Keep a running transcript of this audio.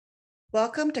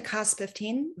Welcome to COSP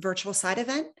 15 virtual side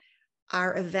event.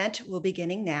 Our event will be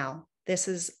beginning now. This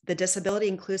is the Disability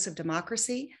Inclusive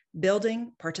Democracy,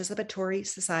 Building Participatory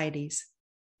Societies.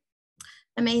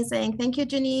 Amazing. Thank you,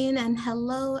 Janine. And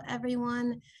hello,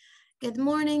 everyone. Good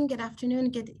morning, good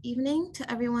afternoon, good evening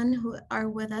to everyone who are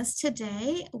with us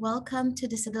today. Welcome to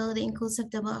Disability Inclusive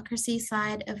Democracy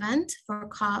Side event for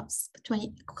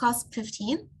COSP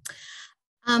 15.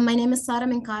 My name is Sara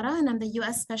Minkara, and I'm the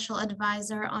U.S. Special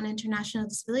Advisor on International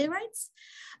Disability Rights.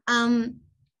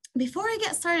 Before I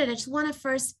get started, I just want to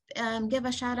first give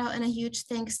a shout out and a huge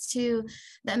thanks to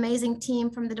the amazing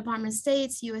team from the Department of State,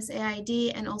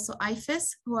 USAID, and also IFIS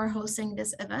who are hosting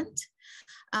this event,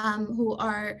 who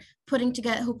put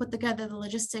together the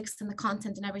logistics and the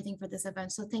content and everything for this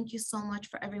event. So thank you so much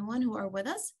for everyone who are with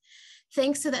us.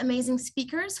 Thanks to the amazing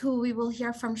speakers who we will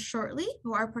hear from shortly,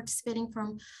 who are participating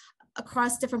from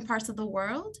across different parts of the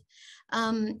world.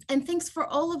 And thanks for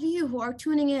all of you who are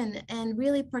tuning in and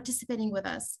really participating with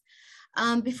us.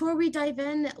 Before we dive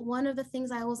in, one of the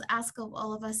things I always ask of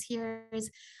all of us here is,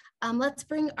 let's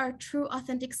bring our true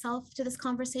authentic self to this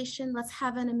conversation. Let's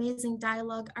have an amazing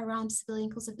dialogue around disability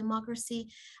inclusive democracy.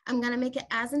 I'm gonna make it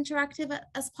as interactive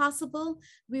as possible.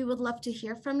 We would love to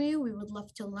hear from you. We would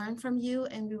love to learn from you,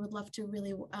 and we would love to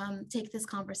really take this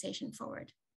conversation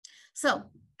forward. So,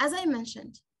 as I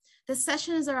mentioned, this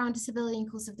session is around disability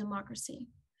inclusive democracy.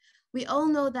 We all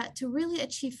know that to really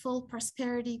achieve full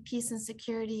prosperity, peace, and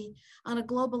security on a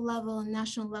global level, and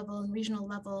national level, and regional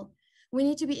level, we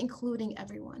need to be including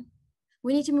everyone.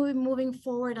 We need to be moving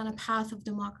forward on a path of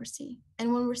democracy.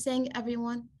 And when we're saying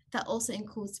everyone, that also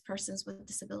includes persons with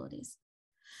disabilities.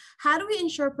 How do we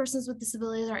ensure persons with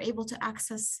disabilities are able to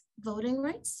access voting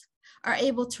rights, are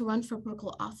able to run for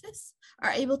political office,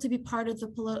 are able to be part of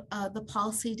the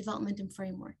policy development and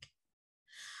framework?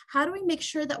 How do we make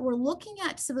sure that we're looking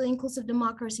at disability inclusive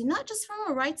democracy, not just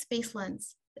from a rights-based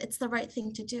lens, it's the right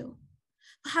thing to do?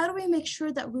 How do we make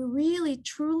sure that we really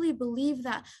truly believe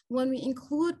that when we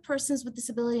include persons with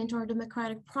disability into our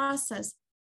democratic process,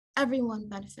 everyone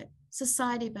benefit,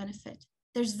 society benefit,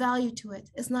 there's value to it,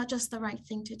 it's not just the right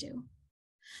thing to do?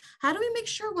 How do we make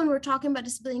sure when we're talking about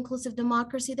disability inclusive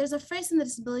democracy, there's a phrase in the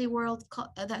disability world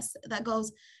that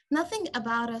goes, nothing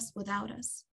about us without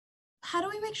us. How do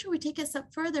we make sure we take it a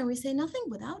step further and we say nothing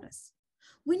without us?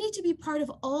 We need to be part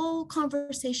of all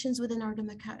conversations within our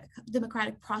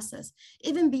democratic process,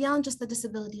 even beyond just the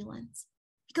disability lens,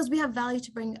 because we have value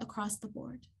to bring across the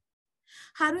board.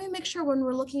 How do we make sure when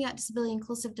we're looking at disability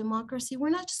inclusive democracy, we're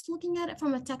not just looking at it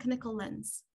from a technical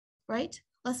lens, right?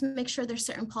 Let's make sure there's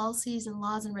certain policies and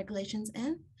laws and regulations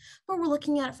in, but we're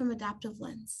looking at it from an adaptive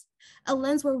lens. A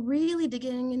lens where really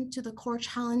digging into the core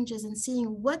challenges and seeing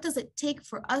what does it take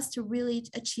for us to really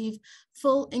achieve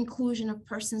full inclusion of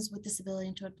persons with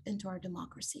disability into our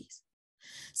democracies.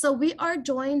 So we are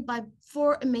joined by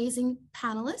 4 amazing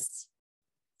panelists,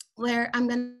 where I'm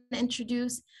going to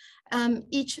introduce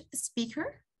each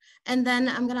speaker, and then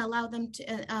I'm going to allow them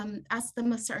to ask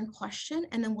them a certain question,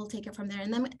 and then we'll take it from there.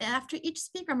 And then after each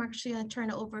speaker, I'm actually going to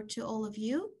turn it over to all of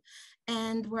you,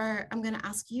 and where I'm going to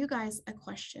ask you guys a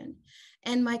question.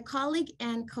 And my colleague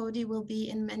Ann Cody will be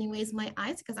in many ways my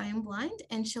eyes, because I am blind,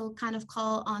 and she'll kind of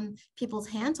call on people's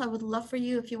hands. So I would love for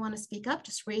you, if you want to speak up,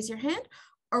 just raise your hand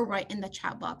or write in the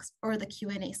chat box or the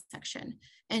Q&A section,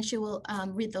 and she will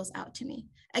read those out to me.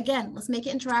 Again, let's make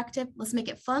it interactive, let's make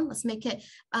it fun, let's make it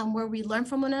where we learn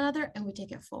from one another and we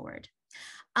take it forward.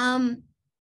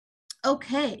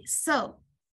 Okay, so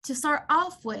to start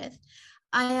off with,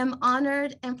 I am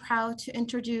honored and proud to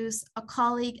introduce a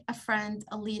colleague, a friend,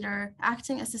 a leader,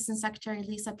 Acting Assistant Secretary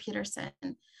Lisa Peterson.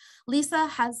 Lisa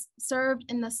has served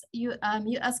in the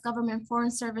U.S. Government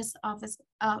Foreign Service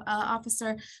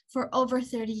officer for over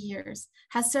 30 years,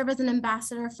 has served as an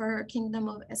ambassador for Kingdom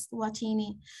of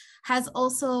Eswatini, has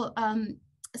also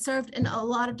served in a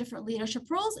lot of different leadership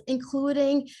roles,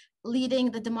 including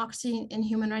leading the Democracy and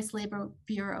Human Rights Labor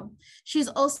Bureau. She's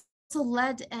also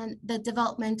led the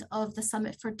development of the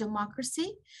Summit for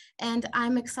Democracy. And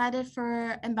I'm excited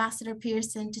for Ambassador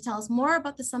Peterson to tell us more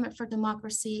about the Summit for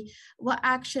Democracy, what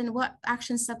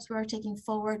action steps we are taking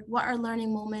forward, what are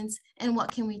learning moments, and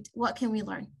what can we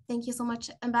learn. Thank you so much,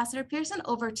 Ambassador Peterson,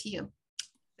 over to you.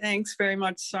 Thanks very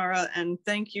much, Sara. And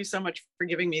thank you so much for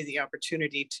giving me the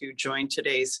opportunity to join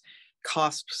today's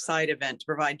COSP side event to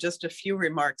provide just a few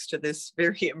remarks to this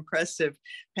very impressive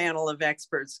panel of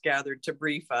experts gathered to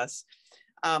brief us.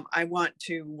 I want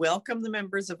to welcome the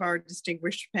members of our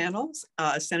distinguished panels,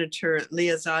 Senator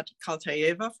Liazat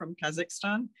Kaltayeva from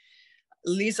Kazakhstan,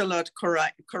 Liselot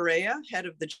Correa, head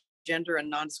of the Gender and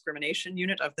Non-Discrimination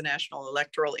Unit of the National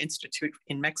Electoral Institute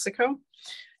in Mexico,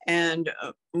 and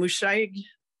Mushaig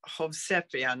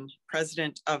Hovsepian,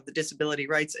 president of the Disability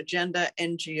Rights Agenda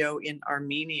NGO in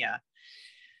Armenia.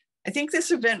 I think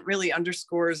this event really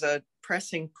underscores a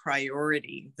pressing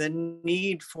priority, the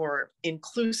need for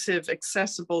inclusive,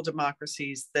 accessible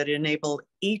democracies that enable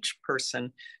each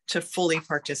person to fully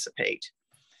participate.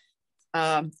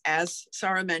 As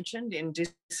Sara mentioned, in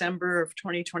December of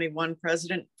 2021,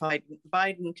 President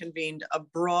Biden convened a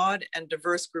broad and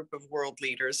diverse group of world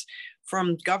leaders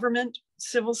from government,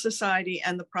 civil society,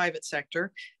 and the private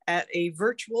sector at a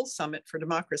virtual summit for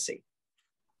democracy.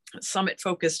 The summit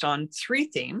focused on three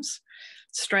themes: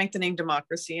 strengthening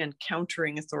democracy and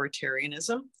countering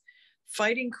authoritarianism,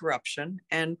 fighting corruption,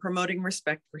 and promoting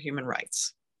respect for human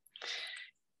rights.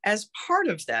 As part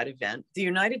of that event, the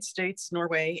United States,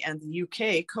 Norway, and the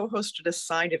UK co-hosted a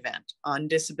side event on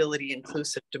disability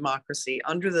inclusive democracy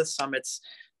under the summit's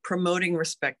Promoting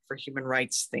Respect for Human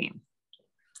Rights theme.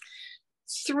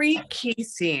 Three key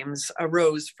themes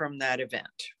arose from that event.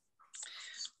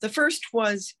 The first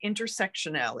was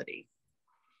intersectionality,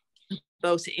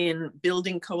 both in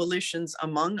building coalitions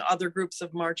among other groups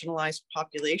of marginalized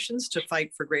populations to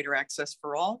fight for greater access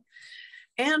for all,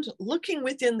 and looking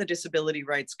within the disability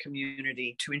rights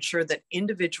community to ensure that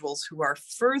individuals who are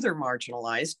further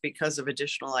marginalized because of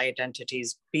additional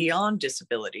identities beyond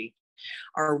disability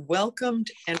are welcomed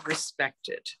and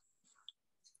respected.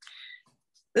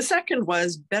 The second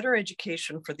was better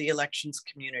education for the elections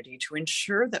community to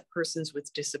ensure that persons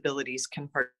with disabilities can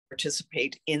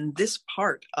participate in this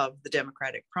part of the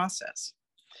democratic process.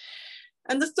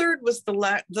 And the third was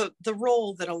the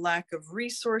role that a lack of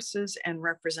resources and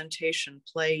representation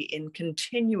play in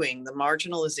continuing the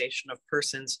marginalization of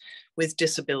persons with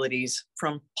disabilities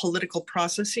from political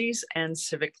processes and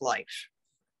civic life.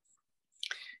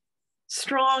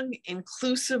 Strong,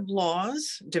 inclusive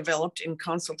laws developed in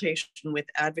consultation with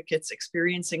advocates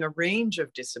experiencing a range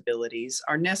of disabilities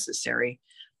are necessary,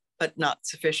 but not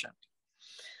sufficient.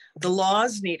 The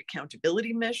laws need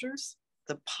accountability measures.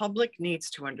 The public needs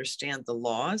to understand the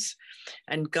laws,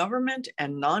 and government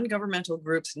and non-governmental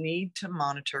groups need to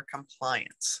monitor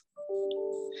compliance.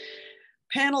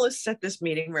 Panelists at this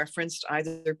meeting referenced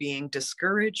either being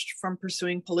discouraged from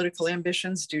pursuing political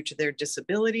ambitions due to their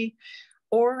disability,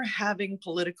 or having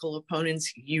political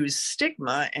opponents use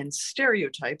stigma and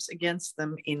stereotypes against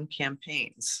them in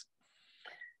campaigns.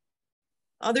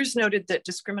 Others noted that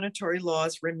discriminatory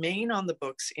laws remain on the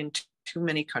books in too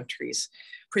many countries,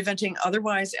 preventing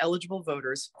otherwise eligible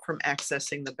voters from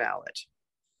accessing the ballot.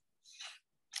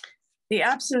 The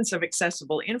absence of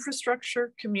accessible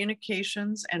infrastructure,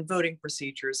 communications, and voting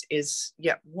procedures is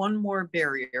yet one more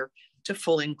barrier to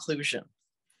full inclusion.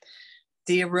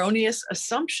 The erroneous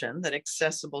assumption that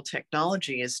accessible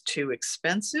technology is too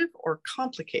expensive or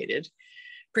complicated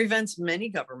prevents many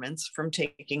governments from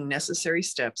taking necessary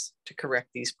steps to correct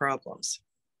these problems.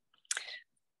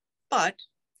 But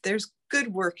there's good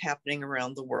work happening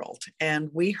around the world, and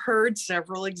we heard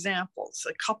several examples.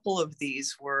 A couple of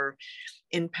these were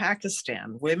in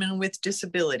Pakistan. Women with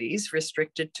disabilities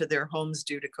restricted to their homes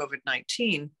due to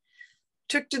COVID-19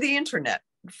 took to the internet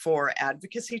for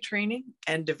advocacy training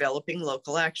and developing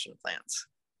local action plans.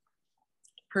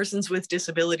 Persons with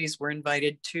disabilities were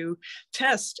invited to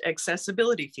test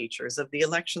accessibility features of the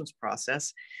elections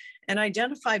process and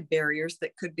identify barriers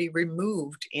that could be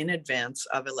removed in advance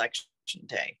of election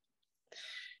day.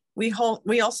 We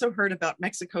also heard about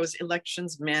Mexico's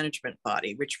elections management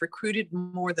body, which recruited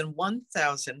more than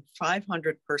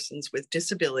 1,500 persons with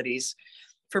disabilities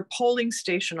for polling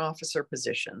station officer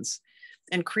positions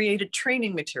and created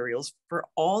training materials for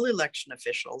all election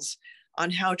officials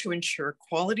on how to ensure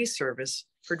quality service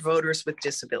for voters with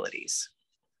disabilities.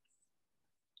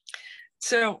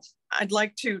 So I'd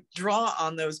like to draw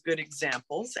on those good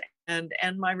examples and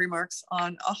end my remarks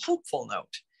on a hopeful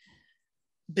note,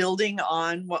 building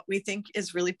on what we think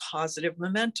is really positive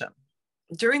momentum.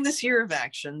 During this year of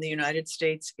action, the United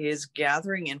States is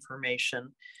gathering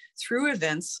information through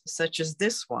events such as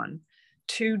this one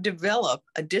to develop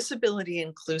a disability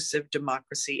inclusive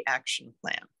democracy action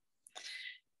plan.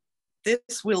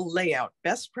 This will lay out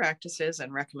best practices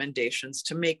and recommendations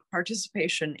to make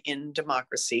participation in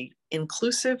democracy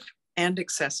inclusive and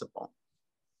accessible.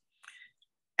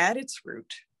 At its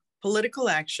root, political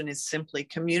action is simply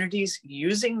communities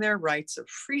using their rights of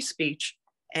free speech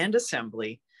and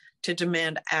assembly to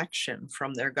demand action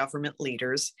from their government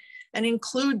leaders and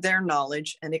include their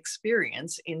knowledge and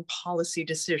experience in policy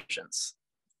decisions.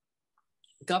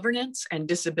 Governance and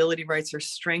disability rights are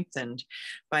strengthened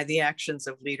by the actions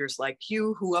of leaders like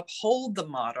you who uphold the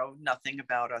motto, "Nothing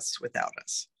about us without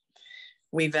us."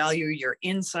 We value your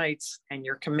insights and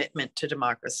your commitment to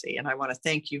democracy. And I want to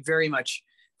thank you very much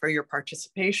for your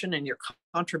participation and your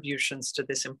contributions to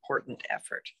this important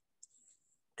effort.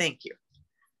 Thank you.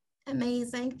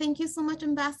 Amazing. Thank you so much,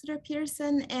 Ambassador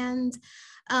Peterson. And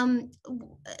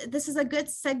this is a good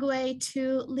segue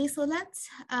to Lisolet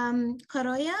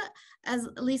Coroya. As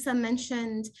Lisa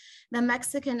mentioned, the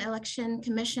Mexican Election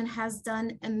Commission has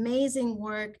done amazing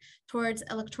work towards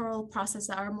electoral processes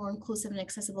that are more inclusive and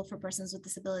accessible for persons with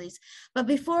disabilities. But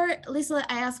before, Lisolet,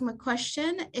 I ask my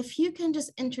question, if you can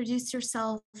just introduce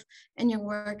yourself and your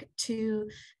work to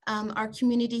our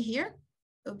community here,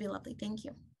 it would be lovely. Thank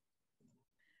you.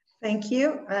 Thank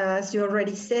you. As you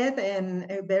already said,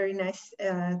 and very nice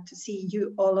to see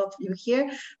you, all of you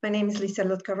here. My name is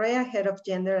Lisolet Correa, Head of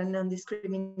Gender and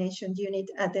Non-Discrimination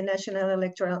Unit at the National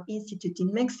Electoral Institute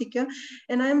in Mexico.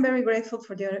 And I'm very grateful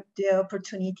for the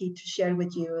opportunity to share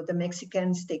with you the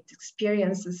Mexican state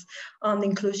experiences on the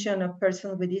inclusion of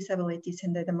persons with disabilities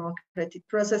in the democratic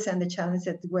process and the challenges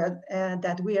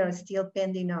that we are still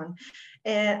pending on.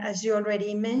 As you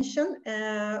already mentioned,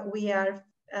 we are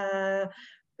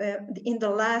in the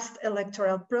last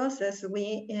electoral process,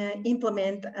 we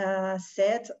implement a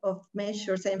set of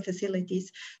measures and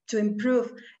facilities to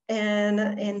improve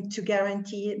and to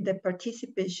guarantee the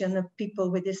participation of people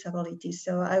with disabilities.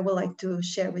 So I would like to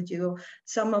share with you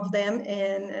some of them,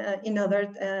 and in order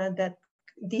that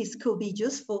this could be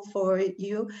useful for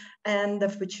you and the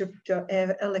future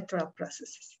electoral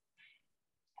processes.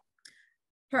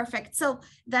 Perfect. So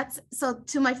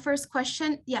to my first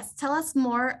question, yes, tell us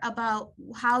more about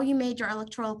how you made your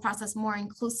electoral process more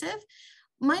inclusive.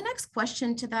 My next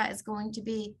question to that is going to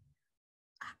be,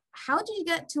 how did you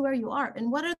get to where you are,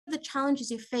 and what are the challenges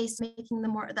you face making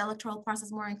the electoral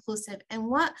process more inclusive, and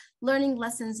what learning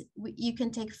lessons you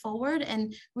can take forward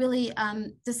and really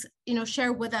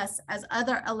share with us as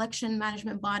other election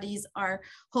management bodies are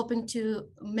hoping to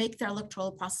make their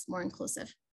electoral process more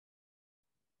inclusive?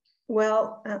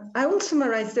 Well, I will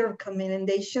summarize the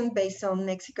recommendation based on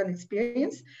Mexican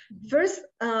experience. First,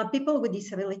 people with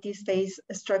disabilities face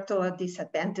structural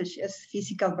disadvantages,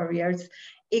 physical barriers,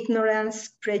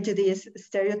 ignorance, prejudice,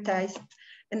 stereotypes,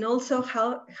 and also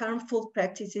harmful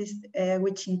practices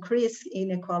which increase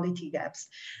inequality gaps.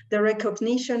 The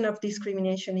recognition of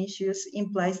discrimination issues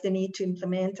implies the need to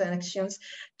implement actions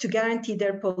to guarantee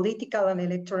their political and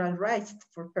electoral rights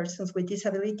for persons with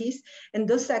disabilities, and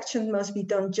those actions must be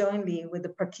done jointly with the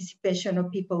participation of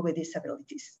people with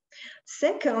disabilities.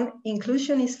 Second,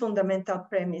 inclusion is fundamental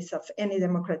premise of any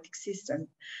democratic system.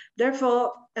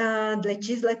 Therefore,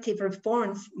 legislative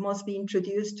reforms must be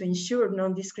introduced to ensure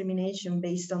non-discrimination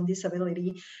based on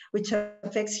disability, which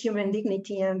affects human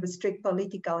dignity and restrict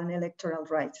political and electoral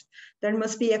rights. There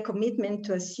must be a commitment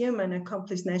to assume and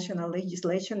accomplish national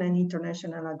legislation and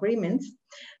international agreements.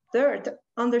 Third,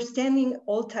 understanding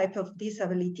all types of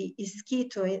disability is key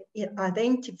to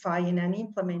identifying and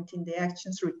implementing the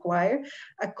actions required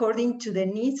according to the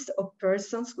needs of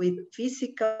persons with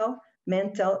physical,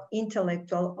 mental,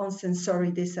 intellectual, or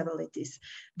sensory disabilities.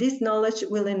 This knowledge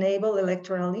will enable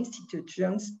electoral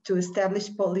institutions to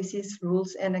establish policies,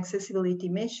 rules, and accessibility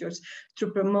measures to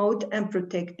promote and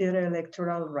protect their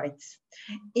electoral rights.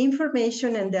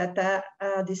 Information and data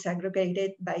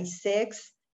disaggregated by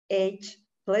sex, age,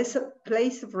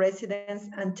 place of residence,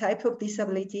 and type of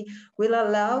disability will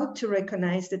allow to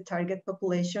recognize the target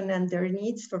population and their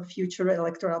needs for future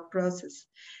electoral process.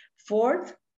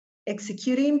 Fourth,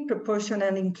 executing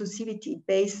proportional inclusivity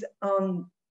based on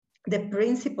the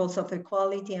principles of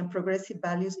equality and progressive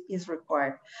values is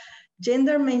required.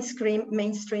 Gender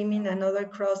mainstreaming and other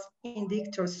cross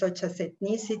indicators such as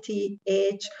ethnicity,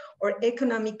 age, or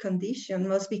economic condition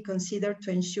must be considered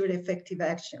to ensure effective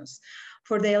actions.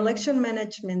 For the election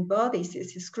management bodies,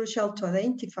 it is crucial to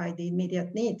identify the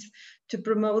immediate needs, to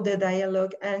promote the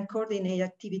dialogue and coordinate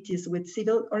activities with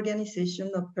civil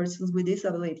organizations of persons with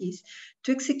disabilities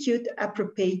to execute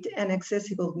appropriate and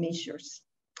accessible measures.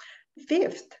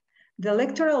 Fifth, the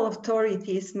electoral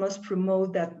authorities must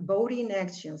promote that voting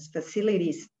actions,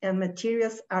 facilities, and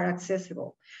materials are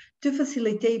accessible. To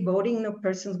facilitate voting of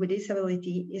persons with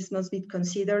disability, it must be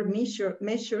considered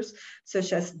measures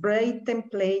such as braille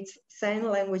templates, sign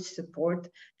language support,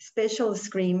 special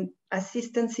screen,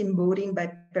 assistance in voting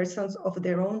by persons of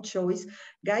their own choice,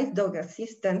 guide dog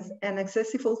assistance, and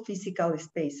accessible physical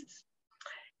spaces.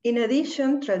 In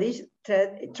addition,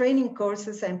 training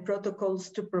courses and protocols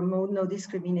to promote no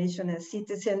discrimination at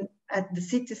the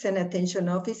Citizen Attention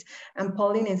Office and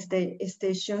polling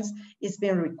stations is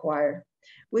being required.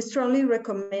 We strongly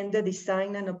recommend the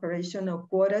design and operation of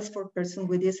quotas for persons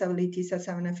with disabilities as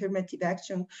an affirmative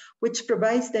action, which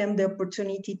provides them the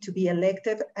opportunity to be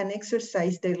elected and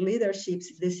exercise their leadership,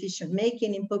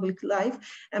 decision-making in public life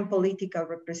and political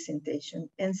representation.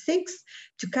 And 6,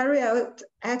 to carry out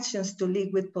actions to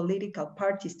link with political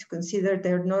parties to consider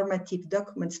their normative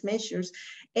documents measures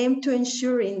aimed to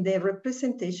ensuring the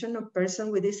representation of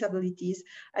persons with disabilities,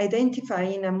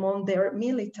 identifying among their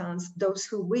militants those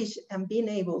who wish and being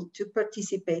able to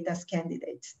participate as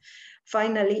candidates.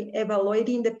 Finally,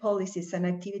 evaluating the policies and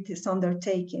activities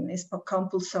undertaken is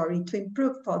compulsory to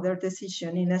improve further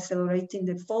decision in accelerating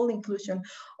the full inclusion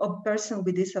of persons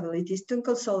with disabilities to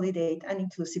consolidate an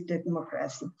inclusive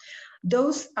democracy.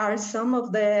 Those are some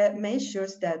of the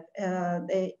measures that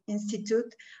the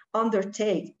Institute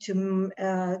undertake to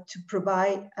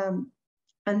provide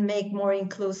and make more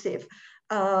inclusive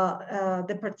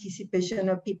the participation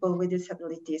of people with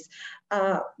disabilities.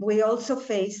 We also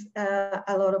face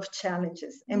a lot of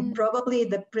challenges, and probably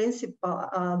the principal,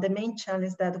 the main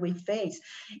challenge that we face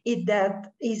is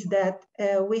that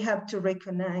we have to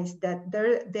recognize that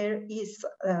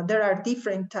there are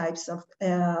different types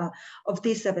of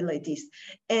disabilities,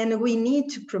 and we need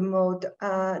to promote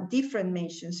different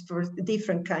measures for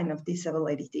different kind of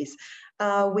disabilities.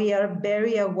 We are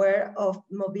very aware of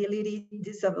mobility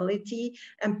disability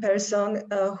and person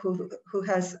who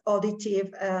has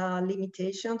auditive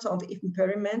limitations or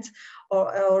impairments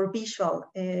or visual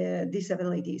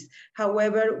disabilities.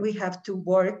 However, we have to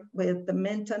work with the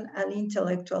mental and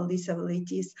intellectual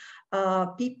disabilities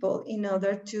people in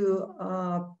order to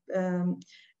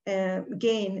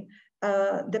gain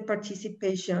the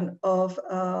participation of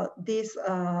the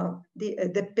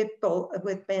people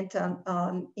with mental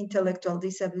and intellectual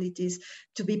disabilities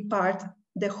to be part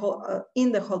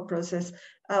in the whole process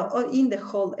or in the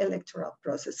whole electoral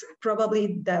process.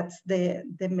 Probably that's the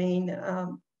main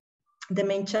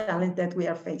challenge that we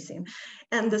are facing.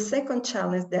 And the second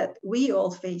challenge that we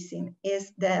all facing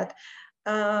is that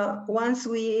once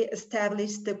we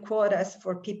establish the quotas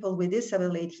for people with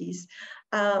disabilities,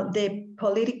 the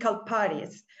political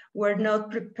parties were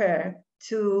not prepared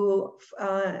to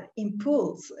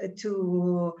impulse,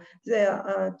 to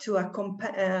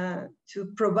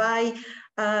provide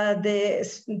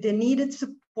the needed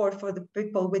support for the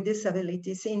people with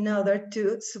disabilities in order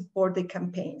to support the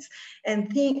campaigns.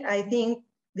 And I think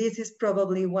this is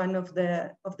probably one of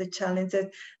the challenges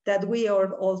that we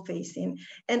are all facing.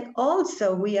 And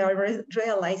also we are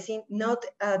realizing not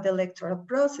the electoral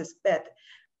process, but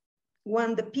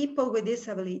when the people with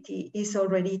disability is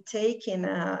already taking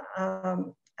a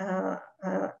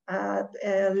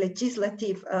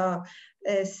legislative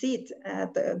seat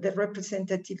at the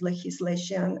representative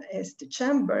legislation as the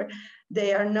chamber,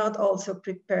 they are not also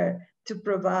prepared to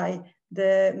provide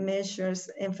the measures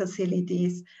and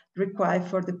facilities required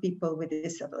for the people with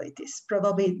disabilities.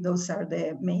 Probably those are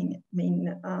the main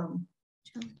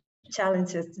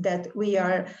challenges that we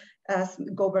are, as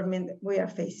government, we are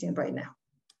facing right now.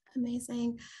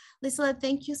 Amazing. Lisa,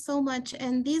 thank you so much.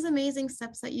 And these amazing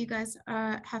steps that you guys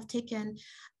have taken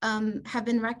have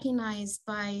been recognized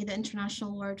by the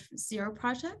International Ward Zero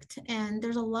Project. And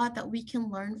there's a lot that we can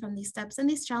learn from these steps. And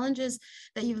these challenges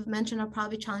that you've mentioned are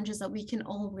probably challenges that we can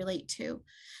all relate to.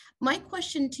 My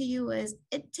question to you is,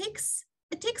 it takes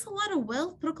a lot of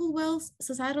will, political will,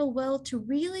 societal will to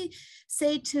really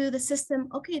say to the system,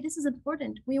 okay, this is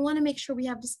important. We want to make sure we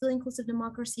have disability inclusive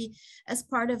democracy as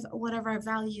part of one of our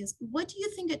values. What do you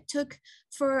think it took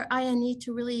for INE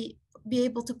to really be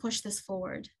able to push this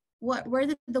forward? Where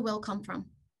did the will come from?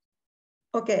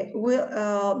 Okay,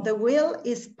 the will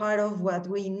is part of what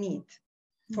we need,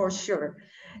 for sure.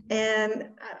 And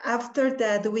after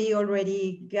that, we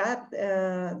already got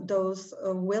the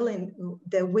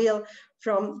will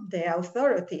from the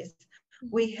authorities.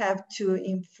 We have to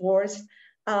enforce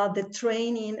the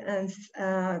training and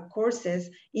courses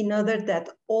in order that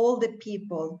all the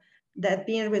people that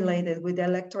being related with the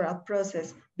electoral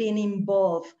process being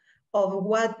involved of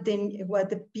what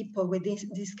the people with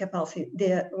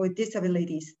with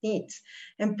disabilities needs.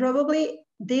 And probably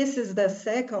this is the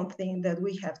second thing that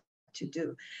we have to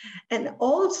do. And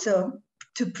also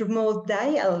to promote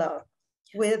dialogue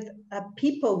with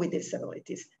people with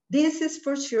disabilities. This is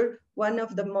for sure one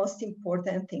of the most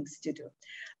important things to do.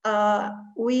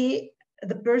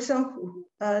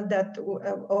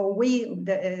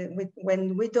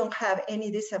 When we don't have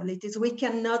any disabilities, we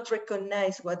cannot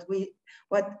recognize what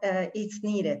is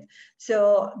needed.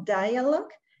 So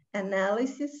dialogue,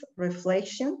 analysis,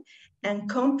 reflection, and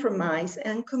compromise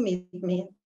and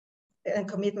commitment and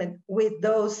commitment with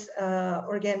those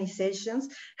organizations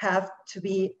have to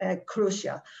be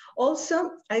crucial.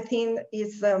 Also, I think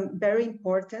it's very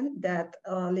important that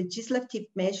legislative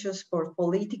measures for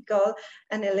political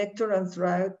and electoral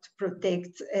rights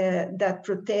that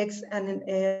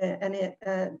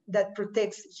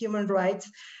protects human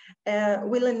rights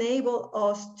will enable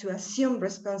us to assume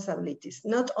responsibilities,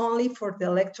 not only for the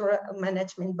electoral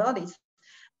management bodies,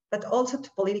 but also to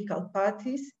political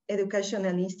parties,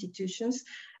 educational institutions,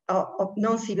 of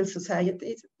non-civil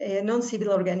societies, non-civil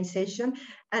organizations,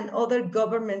 and other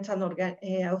governmental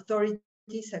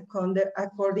authorities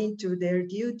according to their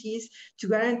duties to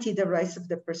guarantee the rights of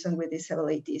the person with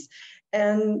disabilities.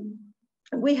 And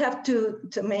we have to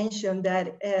mention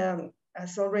that,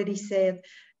 as already said,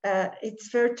 it's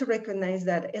fair to recognize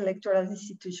that electoral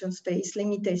institutions face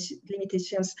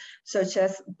limitations such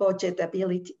as budget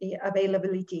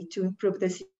availability to improve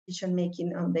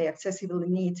decision-making on the accessible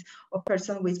needs of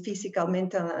persons with physical,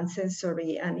 mental, and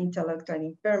sensory and intellectual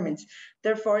impairments.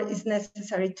 Therefore, it's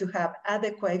necessary to have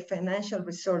adequate financial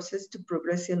resources to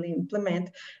progressively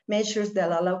implement measures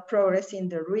that allow progress in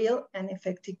the real and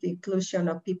effective inclusion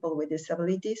of people with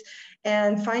disabilities.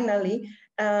 And finally,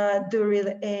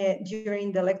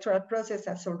 during the electoral process,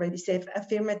 as already said,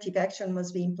 affirmative action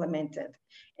must be implemented.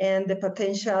 And the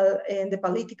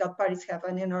political parties have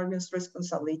an enormous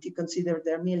responsibility to consider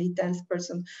their militants,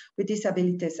 persons with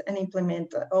disabilities, and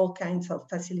implement all kinds of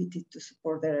facilities to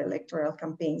support their electoral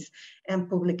campaigns and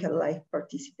public life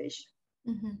participation.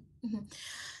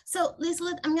 So,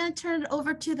 Liesl, I'm going to turn it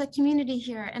over to the community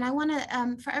here. And I want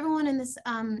to, for everyone in this,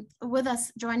 with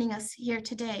us, joining us here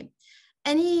today,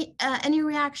 any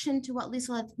reaction to what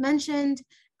Liesl mentioned?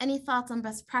 Any thoughts on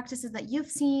best practices that you've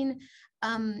seen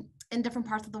in different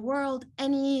parts of the world?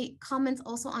 Any comments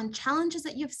also on challenges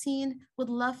that you've seen? Would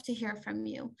love to hear from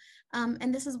you.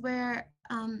 And this is where,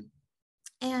 and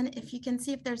if you can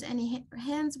see if there's any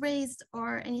hands raised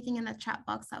or anything in the chat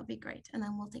box, that would be great. And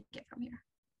then we'll take it from here.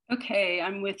 Okay,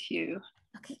 I'm with you.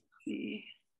 Okay. Let's see.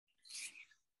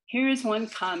 Here is one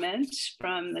comment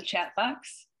from the chat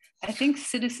box. I think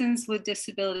citizens with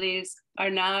disabilities are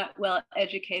not well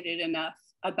educated enough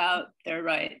about their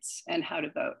rights and how to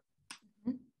vote.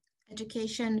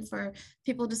 Education for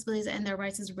people with disabilities and their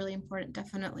rights is really important,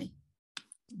 definitely.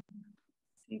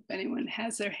 See if anyone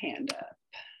has their hand up.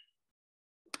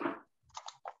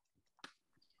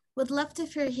 Would love to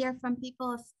hear from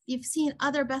people if you've seen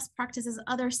other best practices,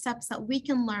 other steps that we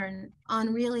can learn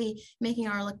on really making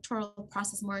our electoral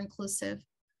process more inclusive.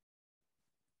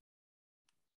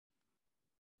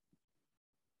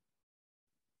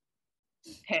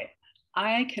 Okay,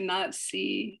 I cannot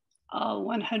see all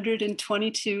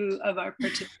 122 of our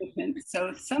participants. So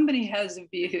if somebody has a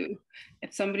view,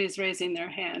 if somebody's raising their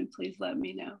hand, please let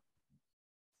me know.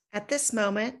 At this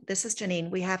moment, this is Janine.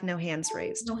 We have no hands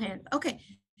raised. No hands. Okay,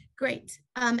 great.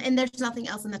 And there's nothing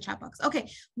else in the chat box. Okay,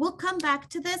 we'll come back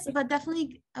to this, but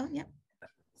definitely, oh, yeah.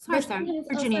 Sorry, Sarah.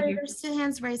 Virginia, sorry, there's 2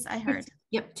 hands raised, I heard.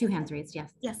 Yep, 2 hands raised,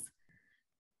 yes. Yes.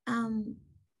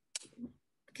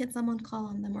 Can someone call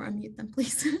on them or unmute them,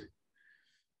 please?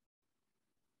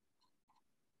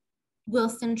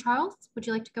 Wilson Charles, would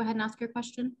you like to go ahead and ask your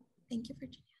question? Thank you,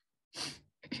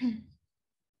 Virginia.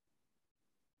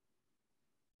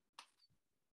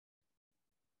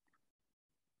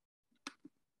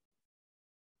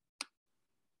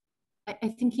 I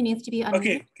think he needs to be unmuted.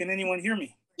 Okay, can anyone hear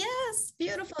me? Yes,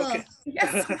 beautiful. Okay.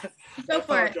 Yes, go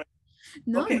for it.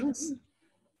 No, okay. no.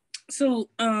 So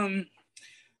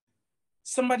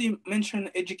somebody mentioned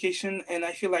education, and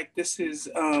I feel like this is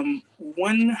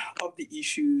one of the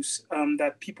issues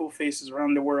that people face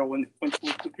around the world with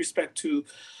respect to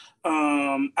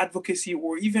advocacy,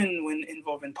 or even when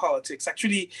involved in politics.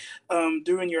 Actually,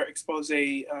 during your expose,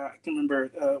 I can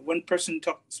remember one person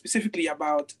talked specifically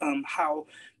about how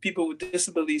people with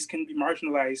disabilities can be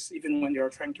marginalized even when they are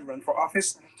trying to run for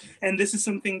office. And this is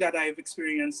something that I've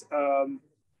experienced.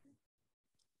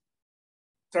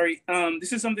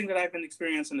 This is something that I've been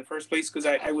experiencing in the first place, because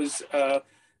I was a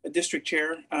district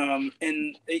chair,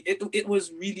 and it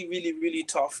was really, really, really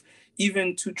tough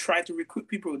even to try to recruit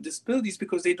people with disabilities,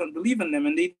 because they don't believe in them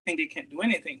and they think they can't do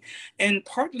anything. And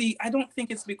partly, I don't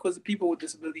think it's because the people with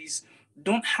disabilities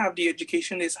don't have the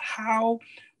education. Is how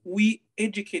we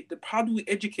educate how do we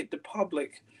educate the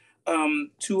public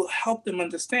to help them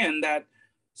understand that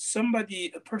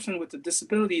a person with a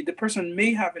disability, the person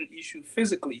may have an issue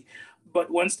physically, but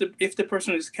if the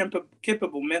person is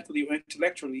capable mentally or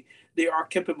intellectually, they are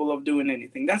capable of doing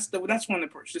anything. That's one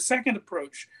approach. The second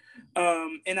approach,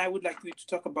 and I would like you to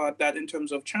talk about that in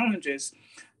terms of challenges.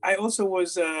 I also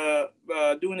was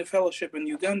doing a fellowship in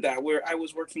Uganda, where I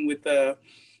was working with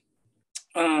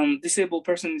Disabled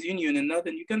Persons Union in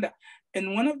Northern Uganda.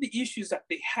 And one of the issues that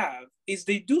they have is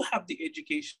they do have the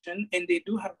education and they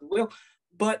do have the will,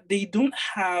 but they don't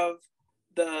have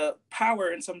the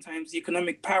power and sometimes the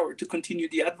economic power to continue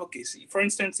the advocacy. For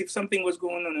instance, if something was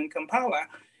going on in Kampala,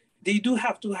 they do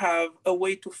have to have a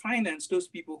way to finance those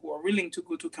people who are willing to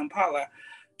go to Kampala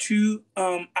to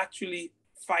actually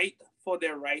fight for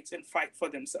their rights and fight for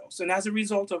themselves. And as a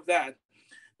result of that,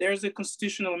 there's a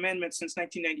constitutional amendment since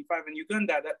 1995 in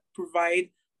Uganda that provide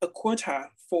a quota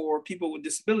for people with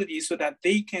disabilities so that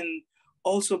they can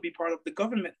also be part of the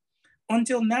government.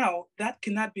 Until now, that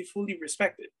cannot be fully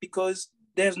respected because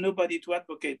there's nobody to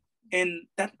advocate. And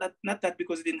not that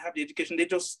because they didn't have the education, they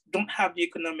just don't have the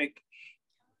economic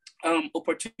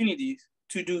opportunities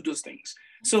to do those things.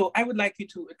 So I would like you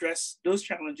to address those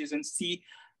challenges and see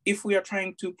if we are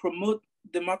trying to promote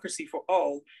democracy for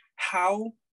all,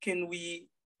 how can we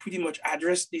pretty much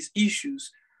address these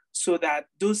issues so that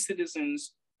those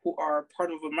citizens who are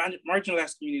part of a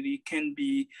marginalized community can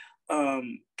be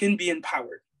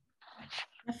empowered.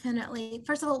 Definitely.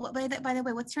 First of all, by the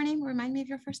way, what's your name? Remind me of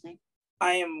your first name.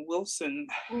 I am Wilson.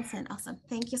 Wilson, awesome.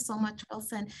 Thank you so much,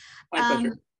 Wilson. My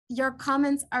pleasure. Your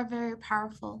comments are very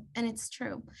powerful, and it's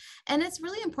true. And it's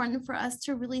really important for us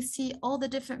to really see all the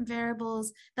different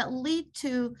variables that lead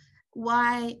to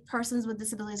why persons with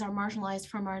disabilities are marginalized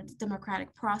from our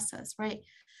democratic process, right?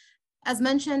 As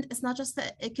mentioned, it's not just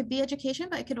that it could be education,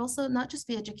 but it could also not just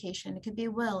be education. It could be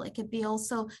will. It could be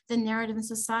also the narrative in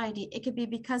society. It could be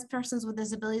because persons with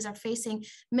disabilities are facing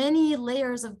many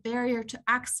layers of barrier to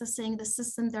accessing the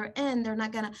system they're in. They're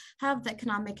not going to have the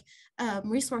economic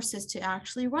resources to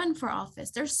actually run for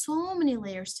office. There's so many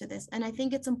layers to this. And I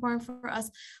think it's important for us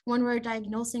when we're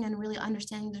diagnosing and really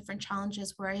understanding different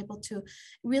challenges, we're able to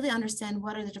really understand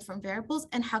what are the different variables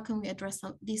and how can we address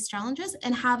these challenges,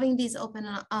 and having these open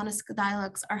and honest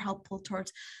dialogues are helpful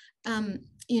towards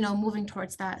moving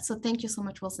towards that. So thank you so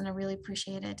much, Wilson. I really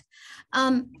appreciate it.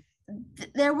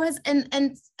 There was and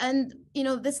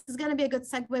this is going to be a good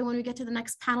segue when we get to the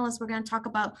next panelist. We're going to talk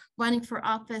about running for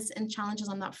office and challenges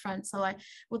on that front. So I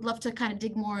would love to kind of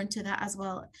dig more into that as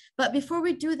well. But before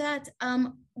we do that,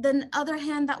 the other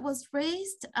hand that was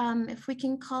raised, if we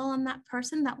can call on that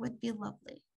person, that would be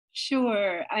lovely.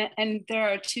 Sure. And there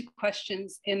are 2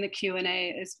 questions in the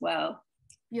Q&A as well.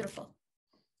 Beautiful.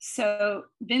 So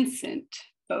Vincent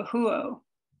Bohuo,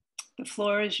 the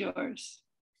floor is yours.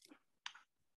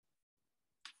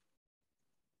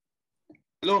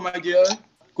 Hello, my dear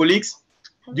colleagues.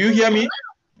 Hello. Do you hear me?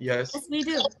 Yes. Yes, we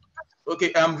do.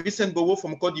 Okay, I'm Vincent Bohuo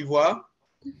from Côte d'Ivoire.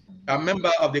 I'm a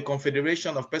member of the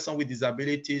Confederation of Persons with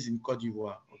Disabilities in Côte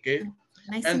d'Ivoire. Okay.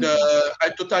 Nice. And I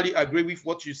totally agree with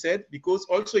what you said, because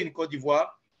also in Côte d'Ivoire,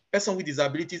 persons with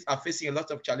disabilities are facing a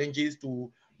lot of challenges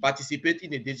to participate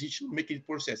in the decision-making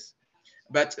process.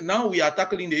 But now we are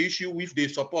tackling the issue with the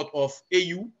support of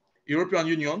AU, European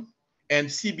Union, and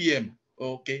CBM.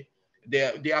 Okay,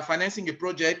 they are financing a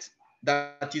project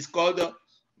that is called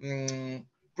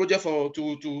Project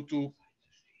to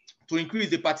increase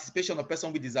the participation of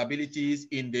persons with disabilities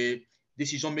in the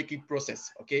decision-making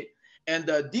process. Okay, and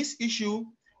this issue,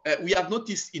 we have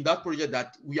noticed in that project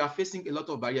that we are facing a lot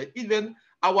of barriers. Even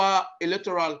our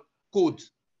electoral code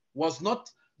was not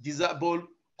disability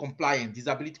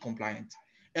compliant,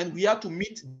 and we have to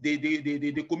meet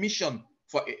the commission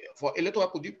for electoral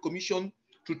commission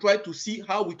to try to see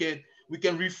how we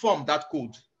can reform that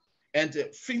code. And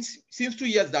since 2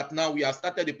 years that now we have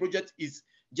started, the project is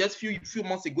just few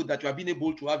months ago that we have been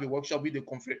able to have a workshop with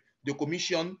the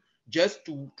commission just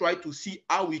to try to see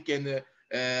how we can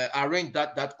arrange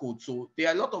that code. So there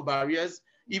are a lot of barriers,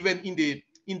 even in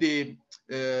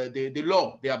the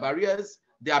law. There are barriers.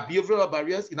 There are behavioral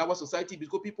barriers in our society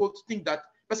because people think that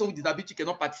persons with disability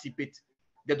cannot participate.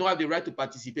 They don't have the right to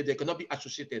participate. They cannot be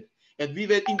associated. And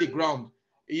even in the ground,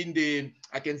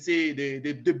 I can say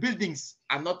the buildings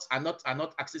are not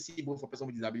accessible for persons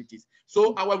with disabilities.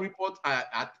 So our report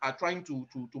are trying to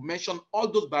mention all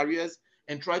those barriers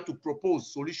and try to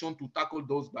propose solutions to tackle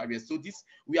those barriers. So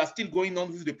we are still going on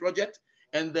with the project,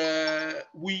 and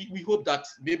we hope that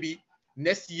maybe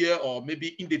next year or maybe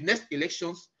in the next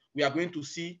elections, we are going to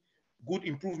see good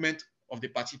improvement of the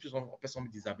participation of persons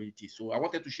with disabilities. So I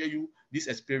wanted to share you this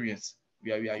experience.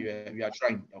 We are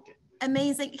trying. Okay.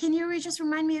 Amazing. Can you just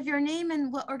remind me of your name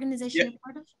and what organization you're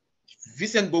part of?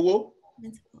 Vincent Bohuo.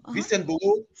 Vincent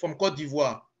Bohuo from Côte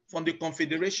d'Ivoire, from the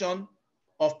Confederation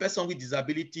of Persons with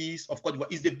Disabilities of Côte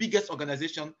d'Ivoire. Is the biggest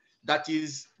organization that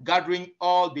is gathering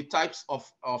all the types of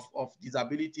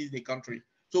disabilities in the country.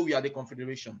 So we are the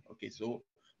Confederation. Okay, so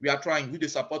we are trying with the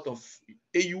support of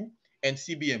AU and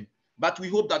CBM. But we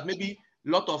hope that maybe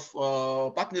lot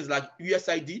of partners like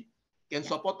USAID can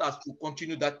support us to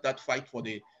continue that fight for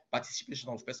the participation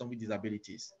of persons with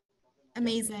disabilities.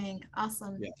 Amazing.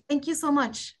 Awesome. Yeah. Thank you so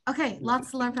much. Okay,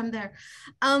 lots to learn from there.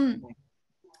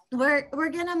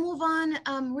 We're gonna move on.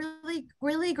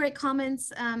 Really great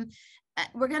comments.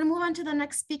 We're gonna move on to the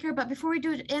next speaker, but before we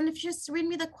do it, and if you just read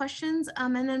me the questions,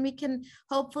 and then we can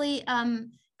hopefully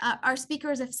our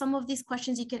speakers, if some of these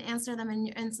questions you can answer them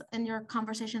in your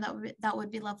conversation, that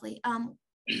would be lovely.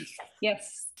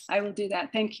 Yes, I will do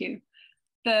that. Thank you.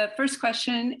 The first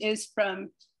question is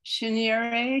from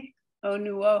Shinyere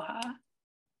Onuoha,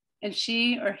 and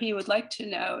she or he would like to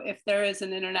know if there is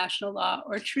an international law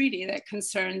or treaty that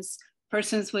concerns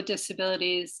persons with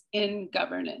disabilities in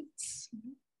governance.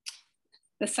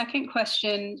 The second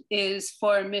question is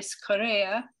for Ms.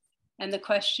 Correa, and the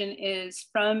question is,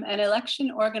 from an election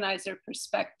organizer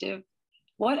perspective,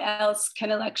 what else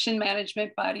can election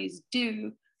management bodies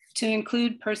do to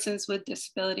include persons with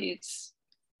disabilities,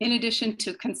 in addition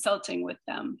to consulting with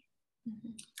them?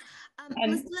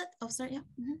 And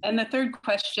the third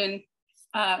question,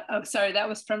 that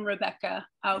was from Rebecca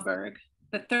Auberg.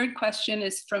 The third question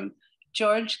is from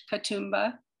George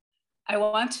Katumba. I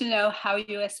want to know how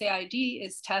USAID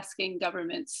is tasking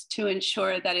governments to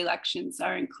ensure that elections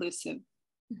are inclusive.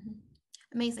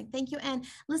 Amazing, thank you. And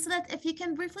Lisette, if you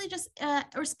can briefly just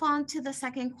respond to the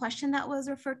second question that was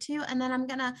referred to you, and then I'm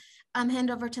gonna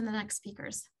hand over to the next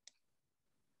speakers.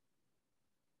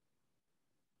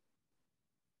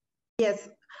 Yes,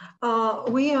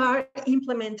 we are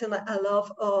implementing a lot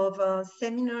of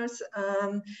seminars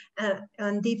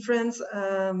and different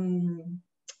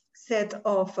set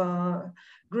of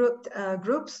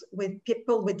groups with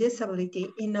people with disability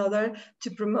in order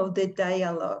to promote the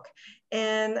dialogue.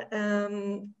 And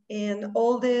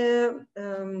all the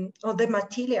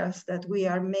materials that we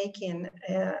are making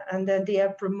and that they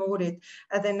are promoted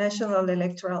at the National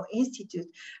Electoral Institute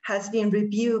has been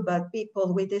reviewed by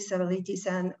people with disabilities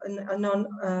and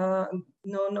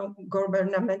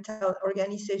non-governmental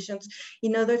organizations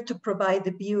in order to provide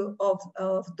the view of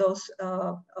those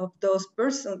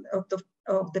persons,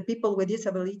 of the people with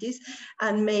disabilities,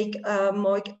 and make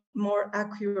more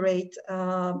accurate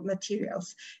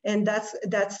materials. And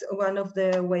that's one of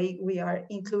the way we are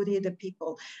including the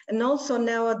people. And also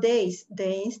nowadays,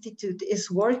 the Institute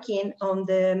is working on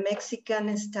the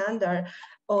Mexican standard,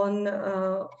 on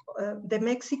the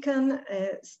Mexican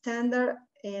standard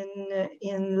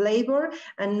in labor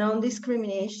and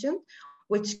non-discrimination,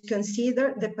 which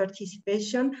consider the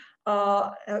participation,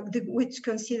 which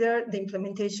consider the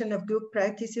implementation of good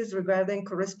practices regarding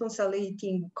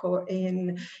co-responsibility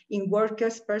in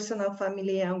workers, personal,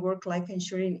 family, and work life,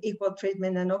 ensuring equal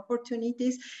treatment and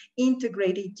opportunities,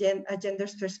 integrated a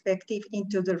gender's perspective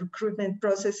into the recruitment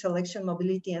process, selection,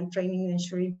 mobility, and training,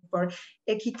 ensuring for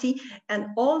equity,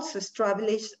 and also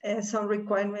establish some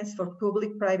requirements for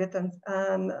public, private, and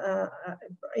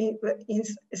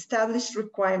established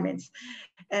requirements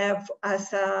as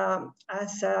a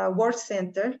work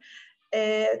center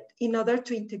in order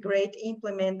to integrate,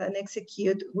 implement, and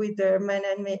execute with their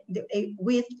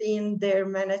within their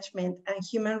management and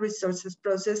human resources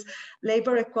process,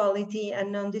 labor equality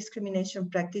and non-discrimination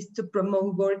practice to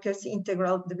promote workers'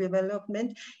 integral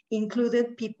development,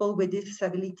 including people with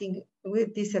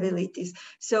disabilities.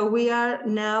 So we are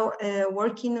now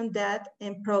working on that,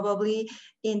 and probably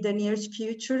in the near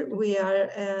future we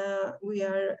are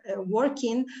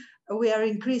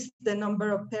increasing the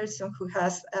number of persons who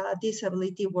has a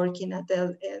disability working at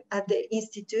the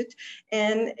Institute,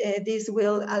 and this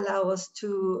will allow us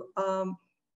to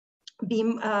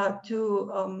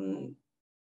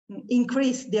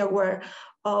increase the awareness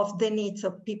of the needs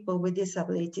of people with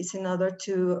disabilities in order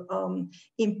to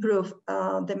improve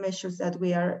the measures that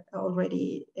we are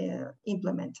already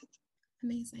implemented.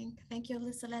 Amazing. Thank you,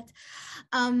 Lisette.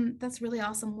 That's really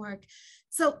awesome work.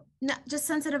 So now, just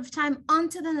sensitive of time, on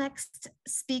to the next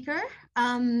speaker.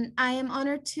 I am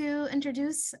honored to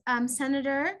introduce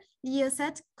Senator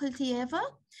Yeset Kultieva,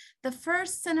 the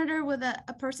first senator with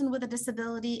a person with a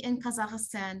disability in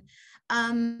Kazakhstan.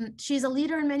 She's a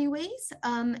leader in many ways,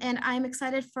 and I'm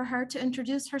excited for her to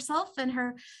introduce herself and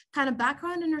her kind of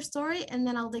background and her story, and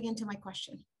then I'll dig into my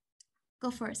question.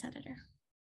 Go for it, Senator.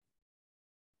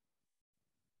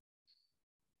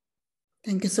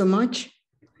 Thank you so much.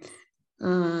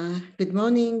 Good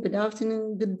morning, good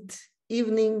afternoon, good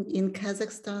evening in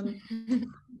Kazakhstan.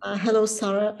 Hello,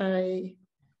 Sara.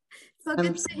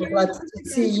 I'm so glad to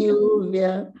see you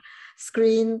via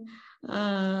screen.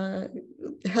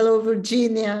 Hello,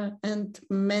 Virginia, and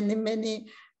many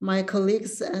my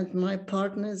colleagues and my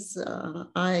partners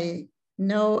I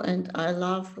know and I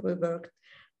love. We worked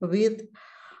with.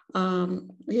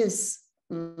 Yes,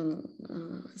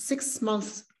 6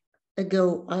 months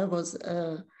ago, I was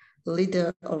a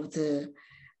leader of the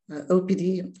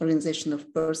OPD, Organization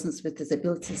of Persons with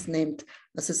Disabilities, named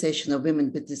Association of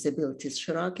Women with Disabilities,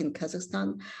 Shirak, in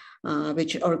Kazakhstan,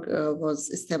 which was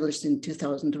established in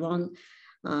 2001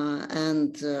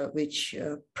 and which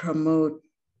is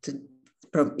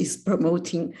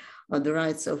promoting the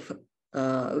rights of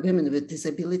women with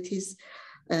disabilities.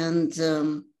 And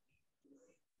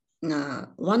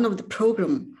one of the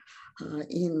programs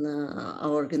in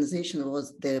our organization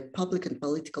was the public and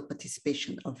political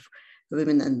participation of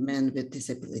women and men with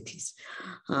disabilities.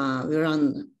 We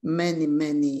run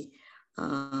many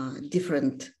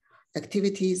different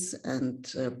activities and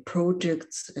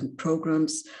projects and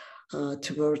programs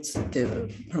towards the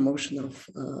promotion of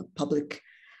public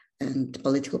and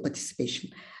political participation.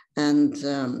 And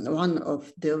one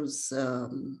of those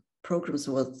programs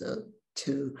was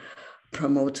to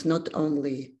promote not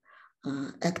only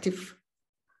active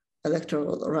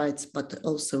electoral rights, but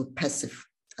also passive,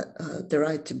 the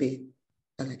right to be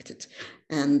elected.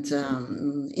 And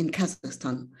in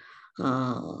Kazakhstan,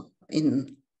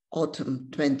 in autumn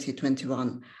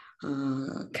 2021,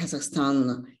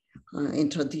 Kazakhstan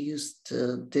introduced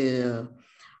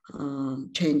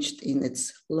changed in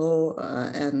its law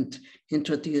and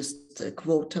introduced a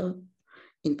quota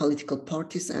in political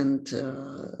parties and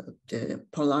the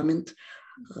parliament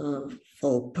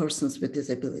for persons with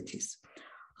disabilities.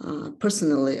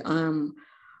 Personally, I'm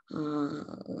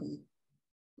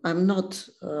not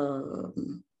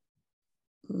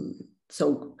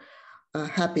so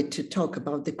happy to talk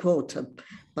about the quota,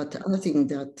 but I think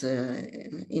that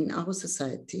in our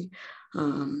society,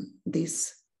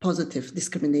 this positive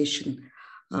discrimination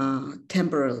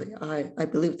temporarily, I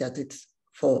believe that it's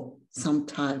for some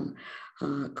time,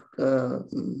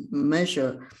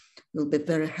 measure will be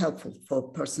very helpful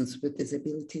for persons with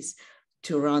disabilities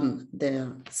to run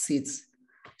their seats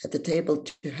at the table,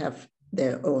 to have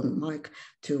their own mic,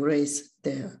 to raise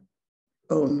their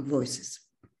own voices.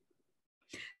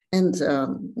 And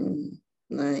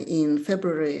in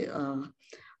February,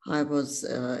 I was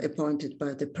appointed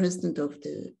by the President of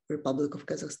the Republic of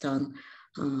Kazakhstan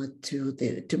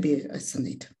to be a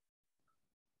senator.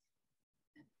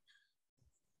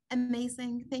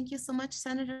 Amazing. Thank you so much,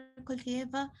 Senator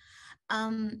Kultieva.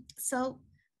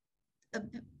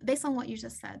 Based on what you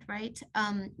just said, right?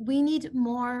 We need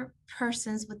more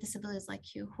persons with disabilities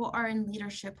like you who are in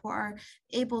leadership, who are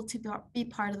able to be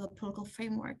part of the political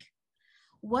framework.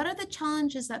 What are the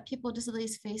challenges that people with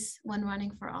disabilities face when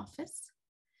running for office?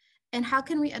 And how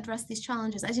can we address these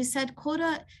challenges? As you said,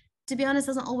 quota, to be honest,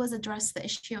 doesn't always address the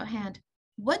issue at hand.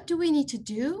 What do we need to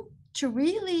do to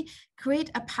really create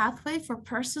a pathway for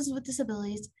persons with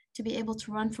disabilities to be able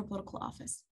to run for political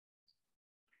office?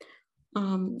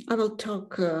 I will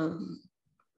talk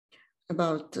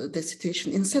about the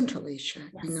situation in Central Asia,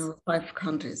 yes. In our 5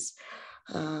 countries.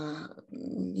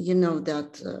 You know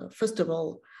that, first of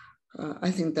all,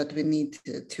 I think that we need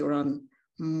to run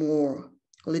more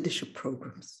leadership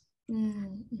programs.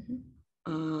 Mm-hmm.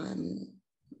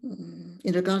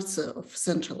 In regards of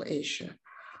Central Asia,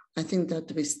 I think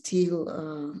that we still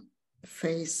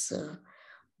face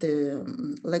the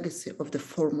legacy of the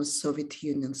former Soviet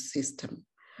Union system.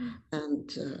 And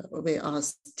we are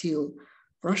still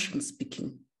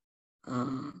Russian-speaking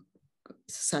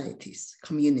societies,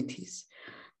 communities,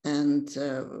 and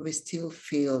we still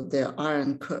feel the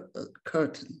Iron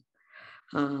Curtain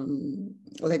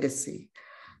legacy.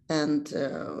 And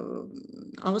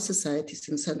our societies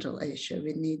in Central Asia,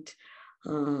 we need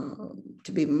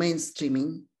to be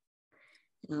mainstreaming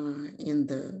in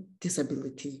the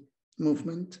disability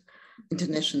movement,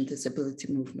 international disability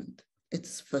movement.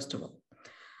 It's first of all.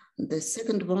 The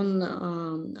second one,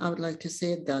 I would like to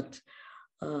say that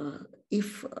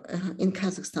if in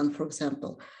Kazakhstan, for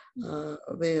example,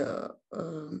 we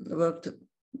worked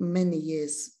many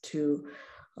years to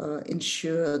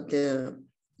ensure that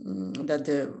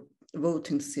the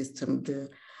voting system, the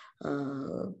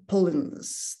polling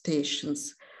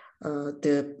stations,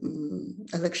 the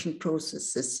election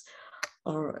processes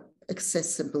are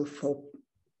accessible for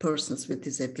persons with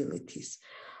disabilities.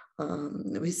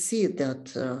 We see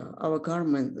that our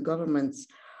governments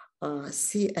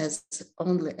see us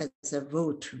only as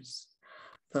voters,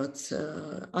 but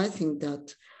I think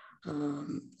that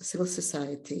civil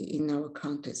society in our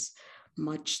countries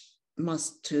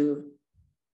must to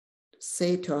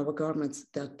say to our governments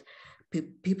that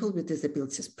people with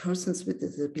disabilities, persons with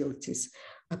disabilities,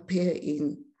 appear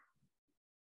in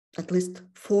at least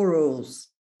 4 roles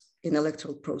in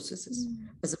electoral processes: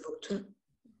 as a voter,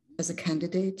 as a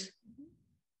candidate,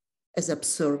 as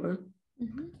observer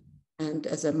Mm-hmm. and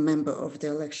as a member of the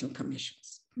election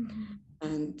commissions. Mm-hmm.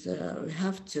 And we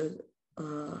have to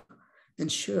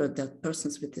ensure that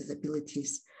persons with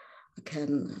disabilities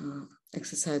can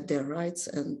exercise their rights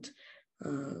and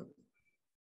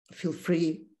feel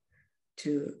free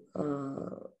to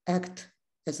act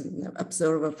as an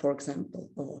observer, for example,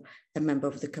 or a member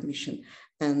of the commission.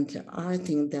 And I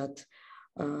think that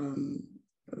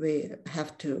we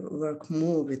have to work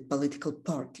more with political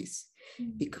parties,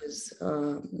 because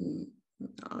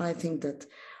I think that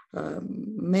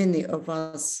many of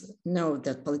us know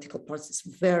that political parties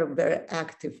are very, very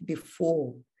active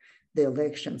before the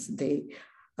elections. They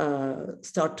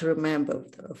start to remember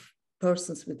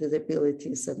persons with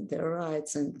disabilities and their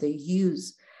rights, and they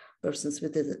use persons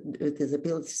with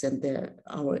disabilities and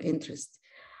our interest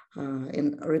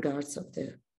in regards of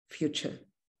the future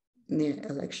near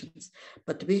elections.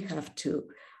 But we have to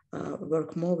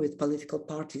work more with political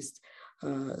parties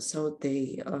so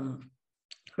they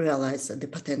realize the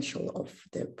potential of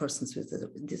the persons with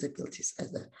disabilities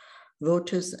as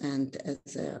voters and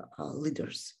as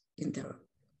leaders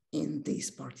in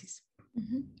these parties.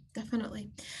 Mm-hmm,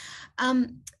 definitely.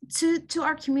 To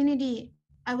our community,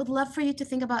 I would love for you to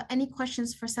think about any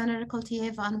questions for Senator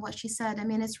Kotieva on what she said. I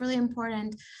mean, it's really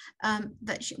important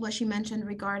what she mentioned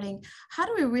regarding how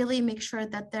do we really make sure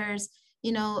that there's,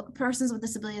 you know, persons with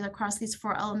disabilities across these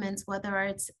four elements, whether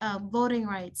it's voting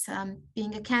rights,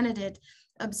 being a candidate,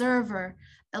 observer,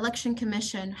 election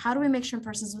commission. How do we make sure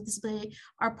persons with disability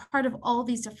are part of all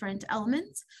these different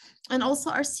elements and also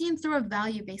are seen through a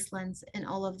value-based lens in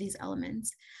all of these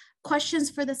elements? Questions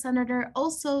for the senator,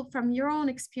 also from your own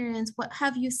experience, what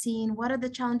have you seen? What are the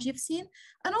challenges you've seen?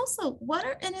 And also, what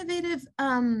are innovative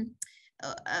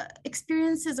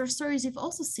experiences or stories you've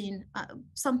also seen,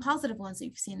 some positive ones that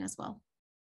you've seen as well?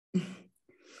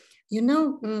 You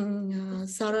know,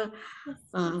 Sara,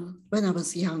 when I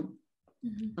was young,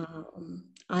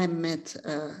 I met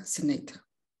a senator.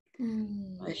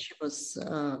 She was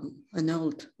an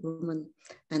old woman,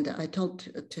 and I told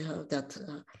to her that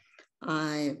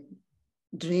I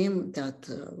dream that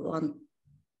one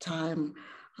time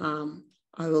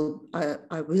I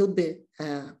will be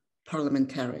a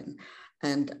parliamentarian,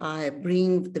 and I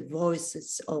bring the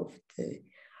voices of the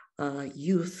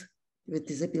youth with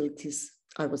disabilities.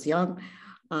 I was young,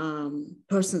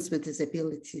 persons with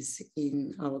disabilities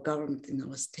in our government, in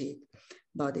our state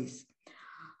bodies,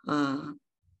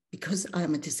 because I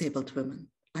am a disabled woman.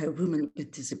 I'm a woman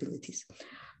with disability,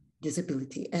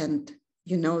 and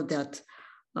you know that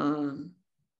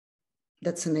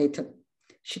that senator,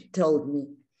 she told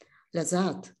me,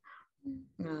 Lazat,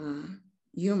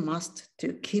 you must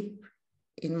to keep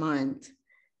in mind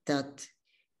that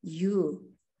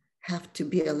you have to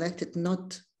be elected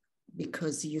not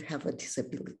because you have a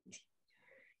disability.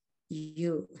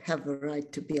 You have a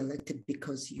right to be elected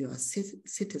because you are a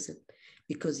citizen,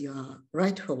 because you are a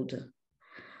right holder.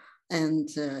 And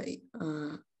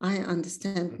I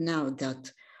understand now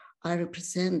that I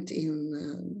represent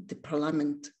in the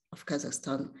parliament of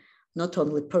Kazakhstan not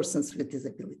only persons with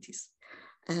disabilities.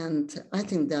 And I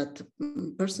think that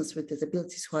persons with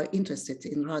disabilities who are interested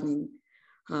in running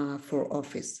for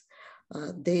office,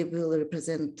 they will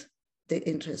represent the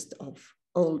interest of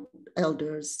all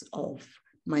elders, of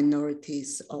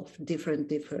minorities, of different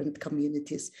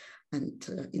communities and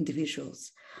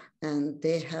individuals. And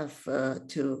they have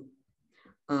to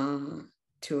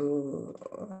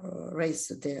raise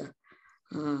their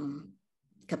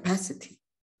capacity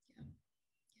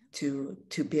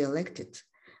to be elected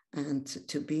and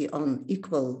to be on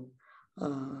equal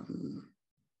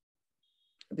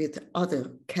with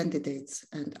other candidates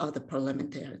and other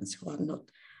parliamentarians who are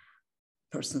not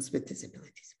persons with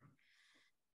disabilities.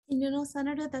 You know,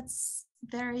 Senator, that's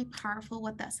very powerful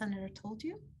what that senator told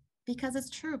you, because it's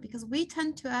true, because we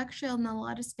tend to actually in a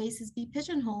lot of spaces be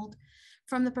pigeonholed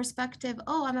from the perspective,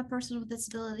 oh, I'm a person with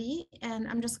disability and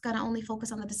I'm just going to only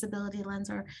focus on the disability lens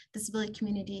or disability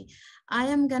community. I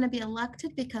am going to be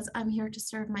elected because I'm here to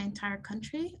serve my entire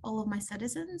country, all of my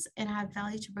citizens, and I have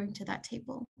value to bring to that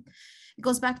table. It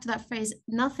goes back to that phrase,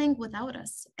 nothing without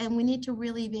us. And we need to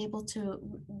really be able to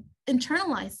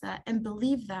internalize that and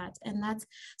believe that. And that's,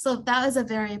 so that is a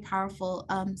very powerful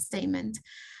statement.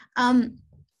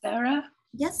 Sara?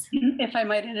 Yes. If I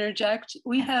might interject,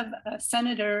 we have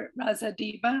Senator Raza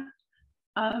Diba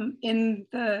in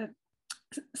the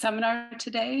seminar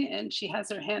today, and she has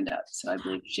her hand up. So I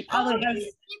believe she probably has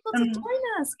people to join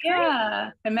us.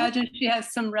 Yeah, imagine she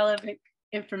has some relevant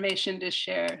information to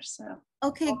share. So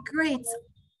okay, great.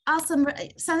 Awesome.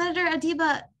 Senator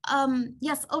Adiba,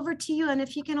 yes, over to you. And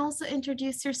if you can also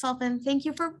introduce yourself, and thank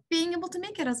you for being able to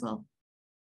make it as well.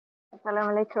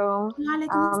 Assalamualaikum.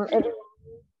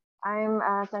 I'm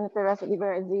Senator Rasidi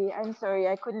Barazi. I'm sorry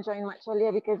I couldn't join much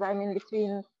earlier because I'm in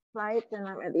between flights and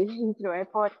I'm at the Heathrow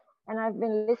Airport. And I've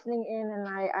been listening in, and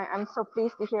I'm so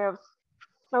pleased to hear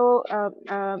so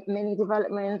many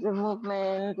developments and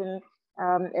movements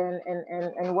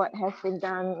and what has been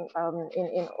done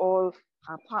in all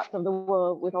parts of the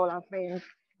world with all our friends.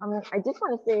 I just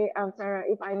want to say, Sarah,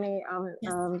 if I may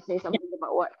say something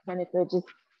about what Senator just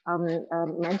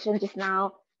mentioned just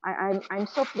now. I'm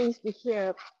so pleased to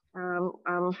hear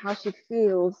how she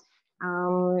feels,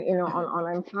 on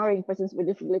empowering persons with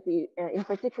disability, in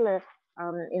particular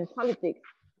in politics.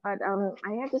 But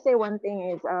I have to say one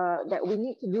thing is that we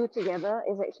need to do together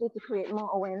is actually to create more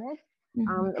awareness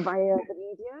via the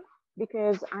media,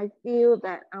 because I feel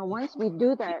that once we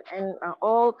do that and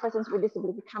all persons with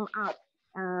disability come out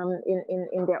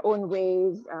in their own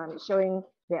ways, showing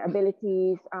their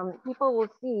abilities, people will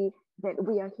see that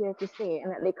we are here to stay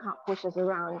and that they can't push us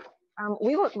around.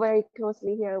 We work very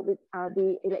closely here with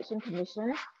the Election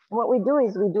Commission. What we do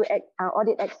is we do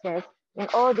audit access in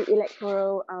all the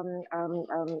electoral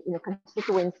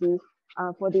constituencies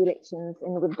for the elections,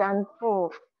 and we've done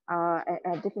 4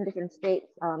 at different states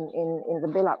in the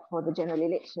build-up for the general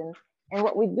election. And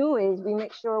what we do is we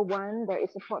make sure, one, there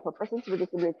is support for persons with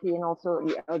disability and also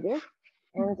the elders,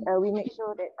 and we make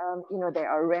sure that there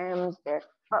are ramps there.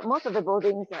 But most of the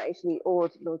buildings are actually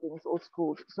old buildings, old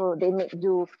schools, so they make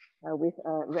do with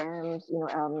ramps,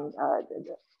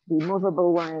 the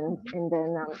movable ones, and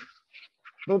then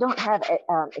they don't have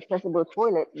accessible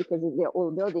toilets because they're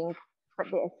old buildings, but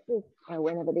they assist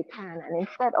whenever they can. And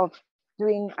instead of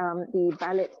doing the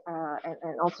ballot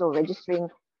and also registering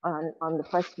on the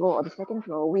first floor or the second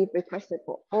floor, we've requested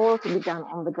for all to be done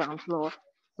on the ground floor.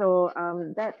 So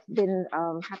that's been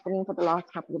happening for the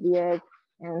last couple of years.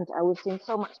 And we've seen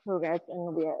so much progress,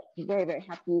 and we are very, very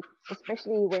happy,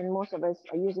 especially when most of us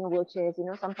are using wheelchairs.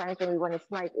 Sometimes when we want to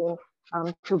slide in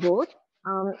to vote,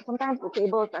 sometimes the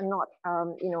tables are not,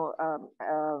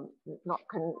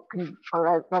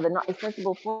 or rather not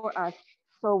accessible for us.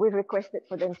 So we've requested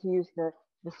for them to use the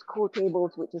school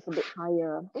tables, which is a bit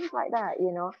higher, things like that,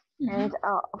 And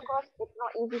of course, it's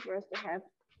not easy for us to have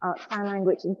sign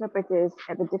language interpreters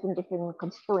at the different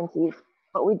constituencies,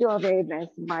 but we do our very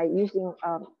best by using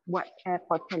WhatsApp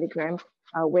or Telegram,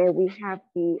 where we have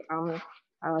the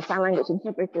sign language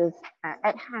interpreters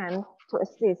at hand to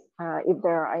assist if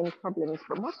there are any problems.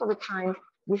 But most of the time,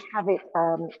 we have it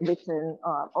written,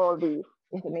 all the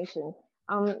information.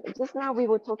 Just now, we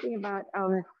were talking about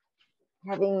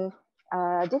having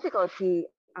difficulty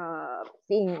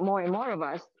seeing more and more of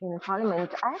us in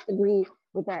Parliament. I have to agree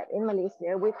with that. In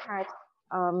Malaysia, we've had,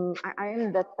 I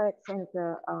am the 3rd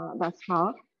senator thus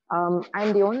far.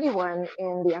 I'm the only one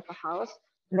in the upper house.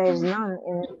 There's none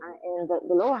in the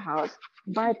lower house.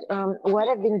 But what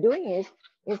I've been doing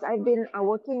is I've been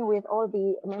working with all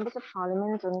the members of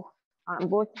Parliament on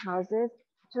both houses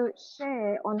to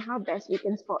share on how best we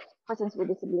can support persons with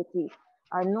disabilities.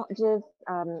 Not just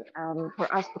for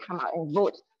us to come out and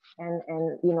vote and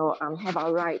have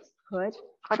our rights heard,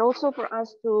 but also for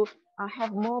us to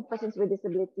have more persons with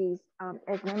disabilities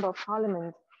as member of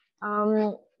Parliament.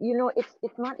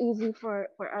 It's not easy for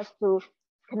us to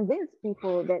convince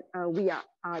people that we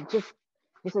are just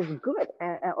as good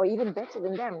or even better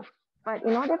than them. But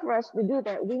in order for us to do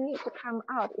that, we need to come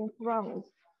out in throngs.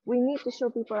 We need to show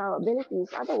people our abilities.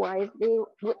 Otherwise, they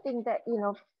would think that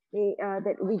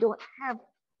that we don't have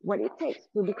what it takes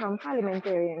to become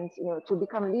parliamentarians, to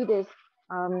become leaders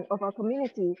of our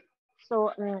community.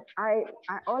 So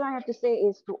all I have to say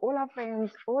is to all our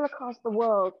friends all across the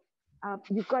world,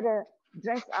 you've got to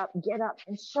dress up, get up,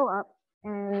 and show up,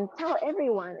 and tell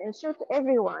everyone and show to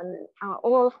everyone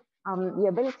all the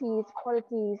abilities,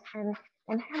 qualities, and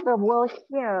have the world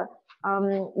hear,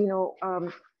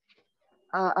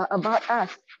 about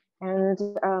us. And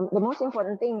the most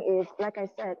important thing is, like I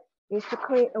said, is to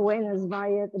create awareness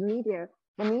via the media.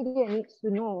 The media needs to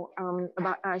know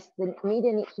about us. The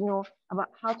media needs to know about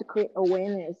how to create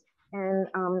awareness and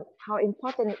how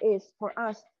important it is for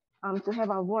us to have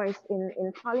our voice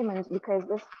in Parliament, because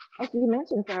this, as you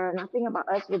mentioned, Sarah, nothing about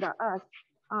us without us.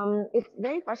 It's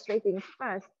very frustrating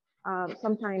first,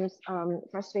 sometimes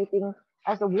frustrating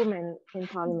as a woman in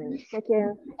Parliament,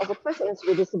 second, as a person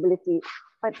with disability.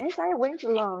 But as I went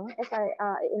along,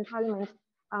 in Parliament,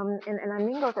 and I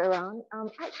mingled around,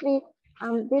 actually,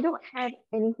 they don't have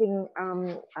anything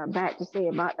bad to say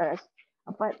about us,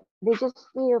 but they just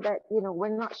feel that,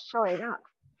 we're not showing up.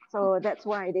 So that's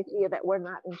why they feel that we're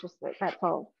not interested. That's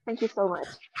all. Thank you so much.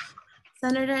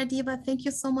 Senator Adiba, thank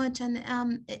you so much. And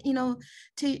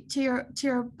to your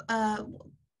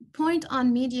point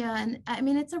on media, and I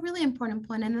mean, it's a really important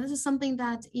point, and this is something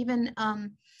that even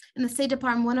in the State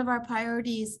Department, one of our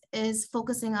priorities is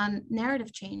focusing on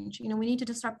narrative change. You know, we need to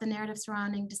disrupt the narrative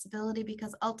surrounding disability,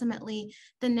 because ultimately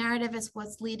the narrative is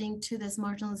what's leading to this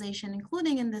marginalization,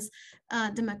 including in this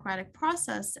democratic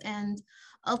process. And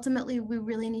ultimately, we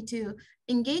really need to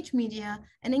engage media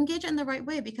and engage in the right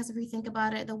way, because if we think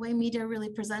about it, the way media really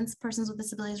presents persons with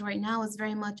disabilities right now is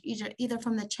very much either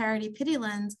from the charity pity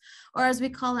lens, or as we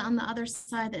call it on the other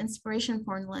side, the inspiration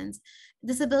porn lens.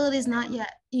 Disability is not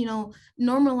yet, you know,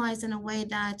 normalized in a way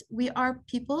that we are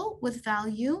people with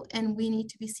value, and we need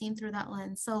to be seen through that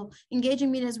lens. So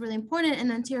engaging media is really important. And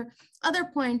then to your other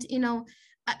point, you know,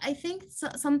 I think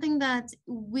something that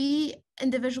we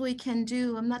individually can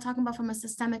do, I'm not talking about from a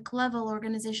systemic level,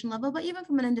 organization level, but even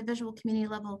from an individual community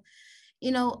level.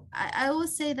 You know, I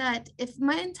always say that if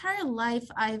my entire life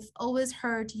I've always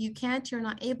heard you can't, you're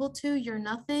not able to, you're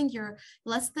nothing, you're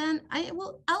less than,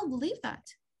 I'll believe that.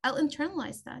 I'll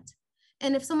internalize that.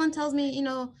 And if someone tells me, you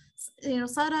know,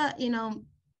 Sara, you know,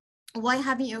 why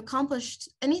haven't you accomplished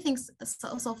anything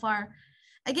so far?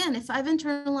 Again, if I've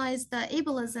internalized the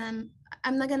ableism,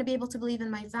 I'm not going to be able to believe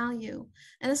in my value.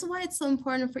 And this is why it's so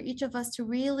important for each of us to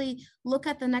really look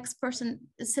at the next person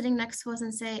sitting next to us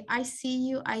and say, I see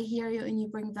you, I hear you, and you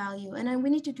bring value. And then we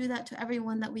need to do that to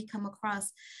everyone that we come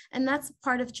across. And that's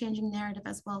part of changing narrative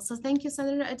as well. So thank you,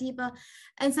 Senator Adiba.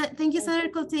 And thank you, Senator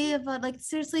Koteva. Like,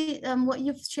 seriously, what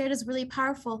you've shared is really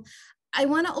powerful. I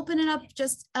want to open it up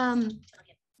just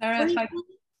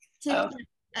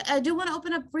I do want to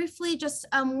open up briefly, just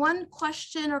one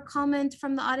question or comment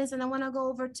from the audience, and I want to go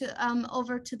over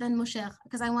to then Mosher,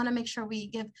 because I want to make sure we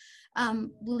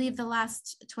leave the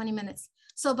last 20 minutes.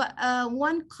 So, but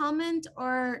one comment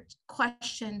or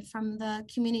question from the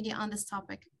community on this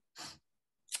topic.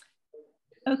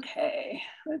 Okay,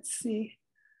 let's see.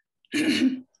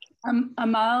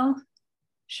 Amal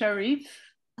Sharif,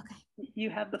 okay, you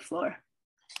have the floor.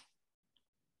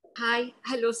 Hi,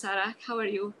 hello, Sara. How are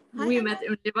you? Hi, we Amal. met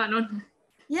in Lebanon.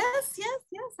 Yes.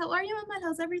 How are you, Amal?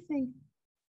 How's everything?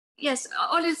 Yes,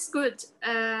 all is good.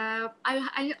 I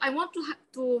want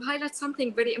to highlight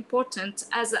something very important.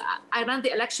 As I ran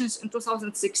the elections in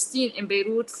 2016 in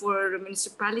Beirut for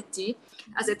municipality,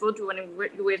 as I told you when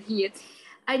you were here.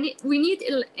 We need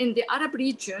in the Arab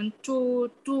region to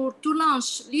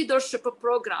launch leadership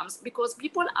programs, because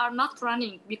people are not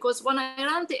running. Because when I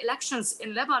ran the elections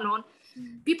in Lebanon,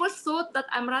 people thought that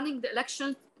I'm running the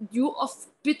election due of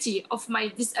pity of my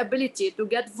disability to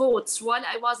get votes, while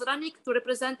I was running to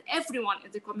represent everyone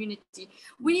in the community.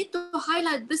 We need to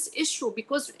highlight this issue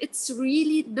because it's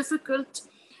really difficult,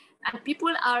 and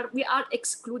we are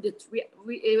excluded.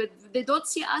 They don't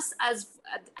see us as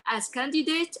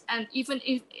candidates, and even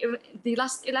if the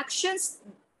last elections,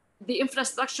 the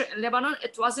infrastructure in Lebanon,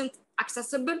 it wasn't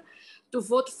accessible to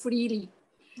vote freely.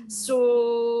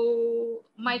 So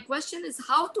my question is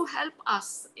how to help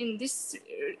us in these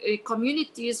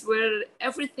communities where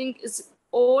everything is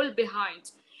all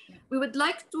behind. We would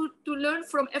like to learn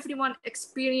from everyone's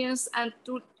experience, and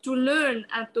to learn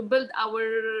and to build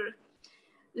our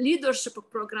leadership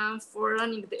program for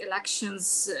running the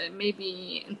elections,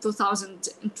 maybe in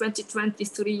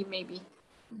 2023, maybe.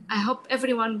 I hope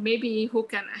everyone maybe who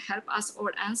can help us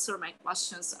or answer my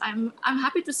questions. I'm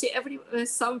happy to see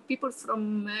some people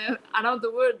from around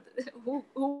the world who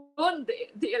won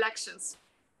the elections.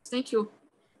 Thank you.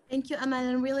 Thank you, Amal.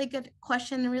 And really good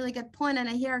question, and really good point. And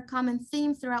I hear a common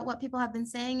theme throughout what people have been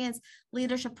saying is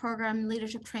leadership program,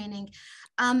 leadership training.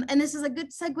 And this is a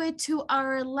good segue to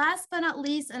our last but not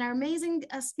least, and our amazing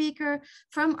speaker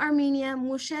from Armenia,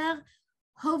 Mosher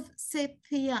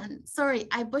Hovsepian. Sorry,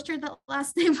 I butchered that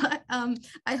last name, but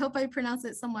I hope I pronounced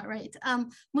it somewhat right.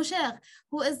 Mosher,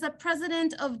 who is the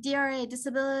president of DRA,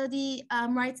 Disability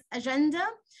Rights Agenda,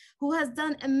 who has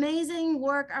done amazing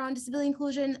work around disability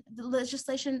inclusion,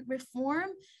 legislation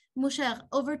reform. Mosher,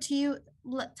 over to you.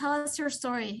 Tell us your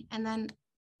story, and then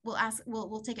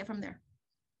we'll take it from there.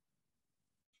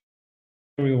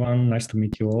 Everyone, nice to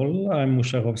meet you all. I'm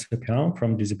Mosher Hovsepian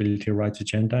from Disability Rights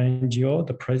Agenda NGO,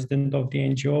 the president of the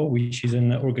NGO, which is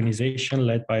an organization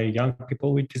led by young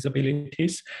people with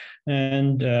disabilities.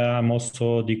 And I'm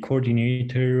also the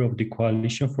coordinator of the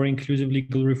Coalition for Inclusive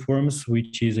Legal Reforms,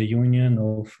 which is a union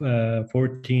of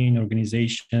 14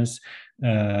 organizations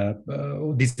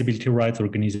disability rights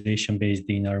organization based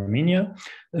in Armenia.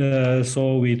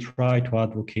 So we try to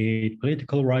advocate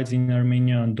political rights in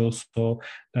Armenia and also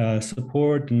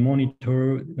support and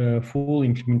monitor full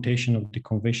implementation of the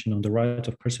Convention on the Rights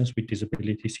of Persons with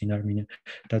Disabilities in Armenia.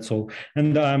 That's all.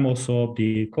 And I'm also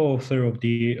the co-author of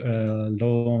the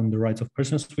Law on the Rights of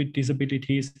Persons with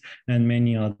Disabilities and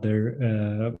many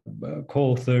other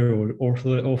co-author or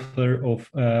author of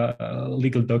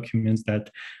legal documents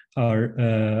that are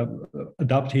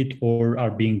adopted or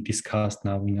are being discussed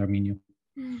now in Armenia.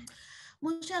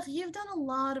 Moshe, you've done a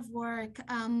lot of work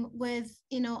with,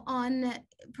 on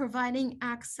providing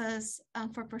access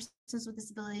for persons with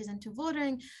disabilities and to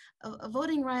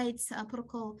voting rights,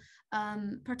 political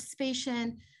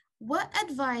participation. What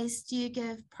advice do you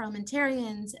give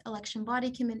parliamentarians, election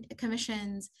body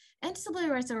commissions, and disability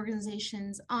rights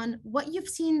organizations on what you've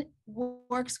seen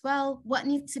works well, what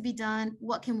needs to be done,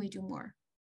 what can we do more?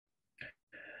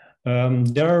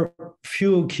 There are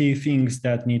few key things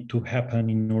that need to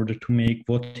happen in order to make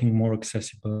voting more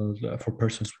accessible for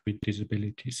persons with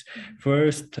disabilities.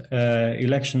 First,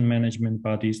 election management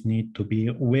bodies need to be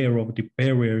aware of the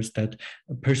barriers that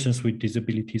persons with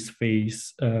disabilities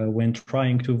face when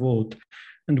trying to vote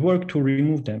and work to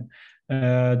remove them.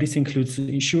 This includes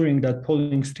ensuring that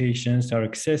polling stations are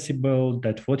accessible,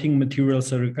 that voting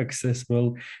materials are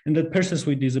accessible, and that persons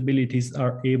with disabilities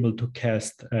are able to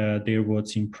cast their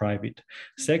votes in private.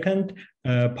 Second,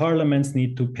 parliaments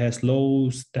need to pass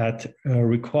laws that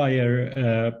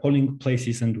require polling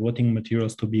places and voting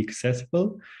materials to be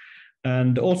accessible,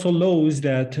 and also laws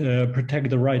that protect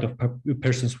the right of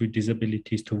persons with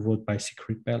disabilities to vote by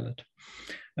secret ballot.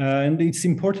 And it's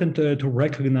important to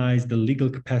recognize the legal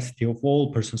capacity of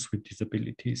all persons with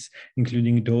disabilities,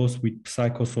 including those with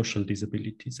psychosocial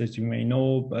disabilities. As you may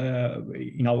know,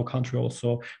 in our country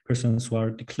also, persons who are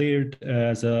declared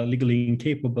as legally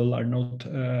incapable are not,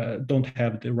 don't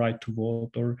have the right to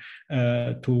vote or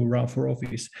to run for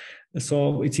office.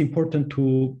 So it's important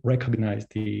to recognize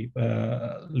the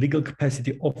legal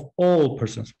capacity of all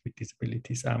persons with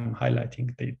disabilities. I'm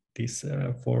highlighting this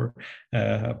for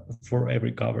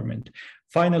every government.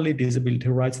 Finally, disability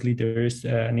rights leaders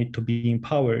need to be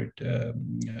empowered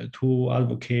to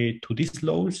advocate to these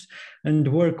laws and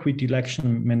work with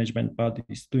election management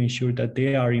bodies to ensure that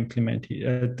they are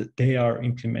implemented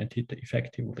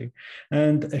effectively.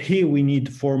 And here we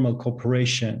need formal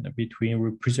cooperation between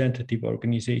representative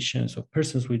organizations of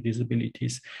persons with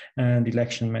disabilities and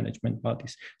election management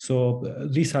bodies. So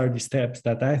these are the steps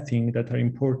that I think that are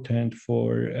important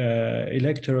for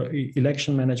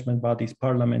election management bodies,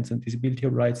 parliaments, and disability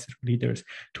rights leaders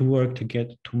to work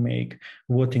together to make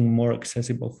voting more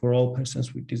accessible for all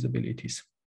persons with disabilities.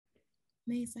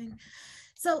 Amazing.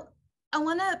 So I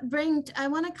want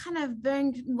to kind of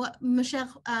bring what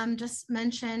Michelle just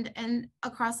mentioned and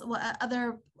across what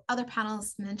other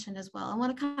panelists mentioned as well. I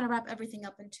want to kind of wrap everything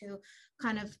up into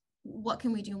kind of what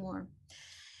can we do more.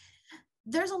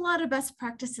 There's a lot of best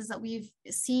practices that we've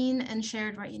seen and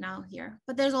shared right now here,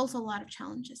 but there's also a lot of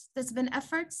challenges. There's been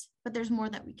efforts, but there's more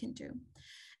that we can do.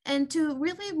 And to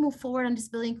really move forward on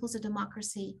disability inclusive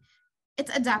democracy, it's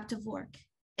adaptive work.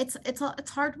 It's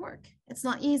hard work. It's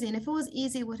not easy. And if it was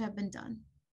easy, it would have been done.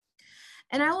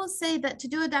 And I will say that to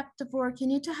do adaptive work, you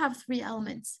need to have 3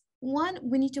 elements. One,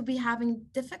 we need to be having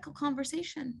difficult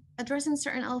conversation, addressing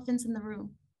certain elephants in the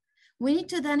room. We need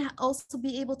to then also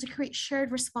be able to create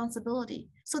shared responsibility.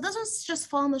 So it doesn't just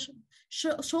fall on the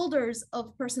shoulders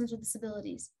of persons with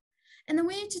disabilities. And then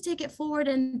we need to take it forward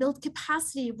and build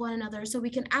capacity of one another so we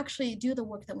can actually do the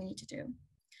work that we need to do.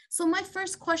 So my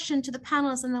first question to the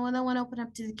panelists, and then I want to open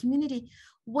up to the community,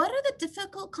 what are the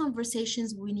difficult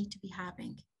conversations we need to be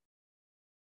having?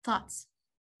 Thoughts?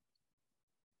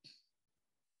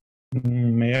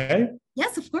 May I?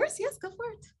 Yes, of course. Yes, go for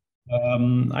it.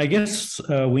 I guess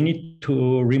we need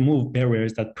to remove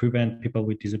barriers that prevent people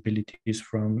with disabilities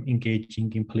from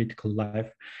engaging in political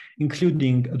life,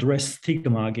 including address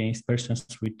stigma against persons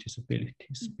with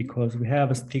disabilities, because we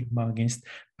have a stigma against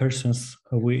persons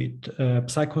with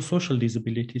psychosocial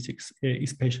disabilities,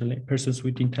 especially persons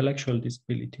with intellectual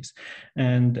disabilities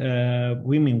and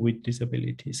women with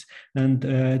disabilities.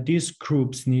 And these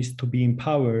groups need to be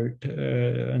empowered.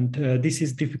 And this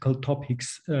is difficult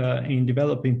topics in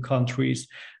developing countries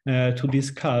to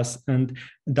discuss. And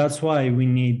that's why we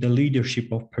need the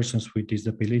leadership of persons with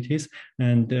disabilities,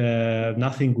 and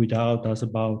nothing without us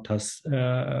about us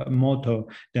motto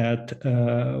that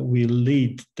will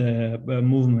lead the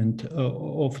movement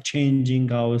of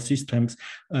changing our systems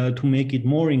to make it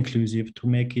more inclusive, to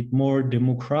make it more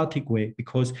democratic way,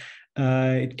 because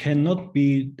it cannot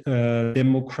be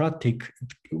democratic.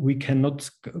 We cannot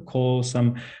call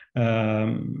some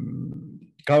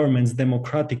governments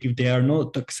democratic if they are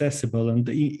not accessible and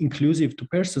inclusive to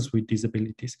persons with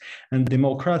disabilities. And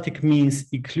democratic means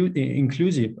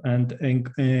inclusive and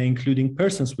including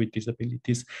persons with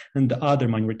disabilities and other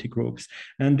minority groups.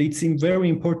 And it's very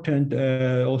important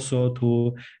also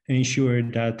to ensure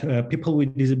that people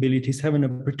with disabilities have an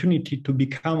opportunity to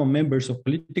become members of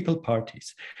political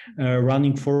parties,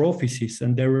 running for offices,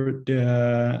 and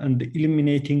and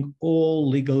eliminating all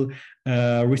legal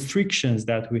restrictions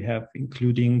that we have,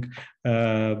 including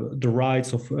the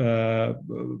rights of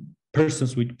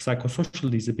persons with psychosocial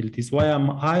disabilities. Why I'm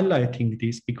highlighting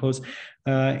this? Because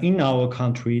in our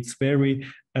country, it's very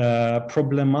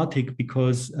problematic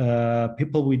because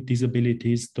people with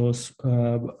disabilities, those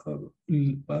who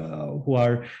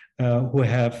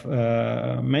have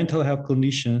mental health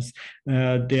conditions,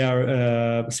 they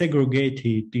are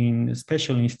segregated in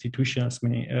special institutions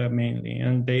mainly,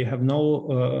 and they have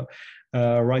no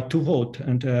right to vote.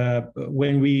 And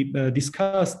when we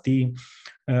discuss the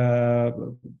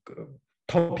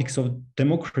topics of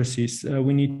democracies,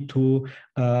 we need to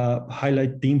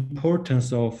highlight the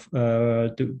importance of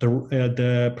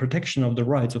the protection of the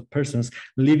rights of persons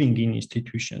living in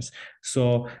institutions.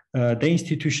 So the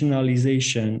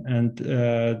institutionalization and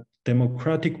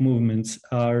democratic movements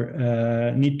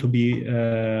are need to be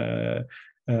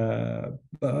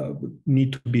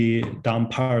done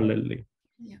parallelly.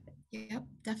 Yeah,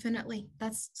 definitely.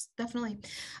 That's definitely.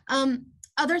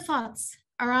 Other thoughts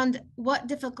around what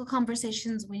difficult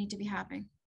conversations we need to be having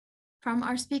from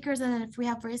our speakers, and if we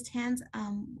have raised hands,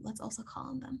 let's also call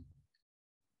on them.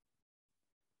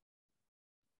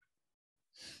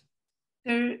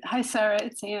 Hi, Sara,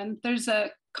 it's Anne. There's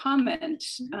a comment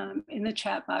in the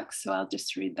chat box, so I'll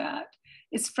just read that.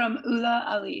 It's from Ula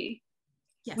Ali.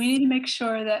 Yes. We need to make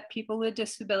sure that people with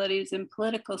disabilities in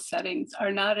political settings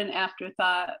are not an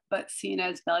afterthought, but seen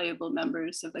as valuable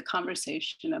members of the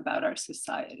conversation about our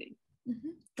society.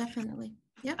 Definitely.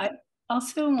 Yeah. I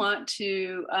also want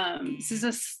to, this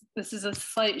is a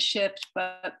slight shift,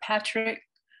 but Patrick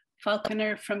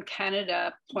Falconer from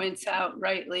Canada points out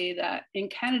rightly that in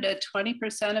Canada,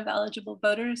 20% of eligible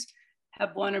voters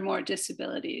have one or more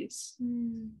disabilities.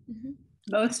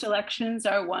 Most elections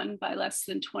are won by less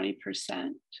than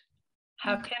 20%.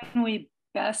 How can we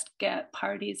best get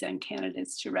parties and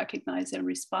candidates to recognize and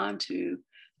respond to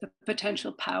the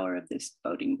potential power of this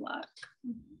voting bloc?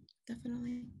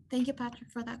 Definitely. Thank you, Patrick,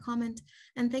 for that comment.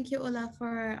 And thank you, Ola,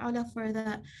 for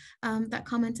that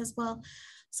comment as well.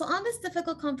 So on this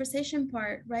difficult conversation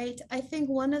part, right, I think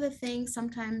one of the things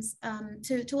sometimes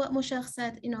to what Moshe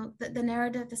said, you know, the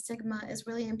narrative, the stigma is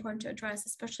really important to address,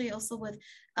 especially also with,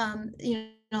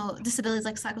 you know, disabilities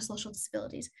like psychosocial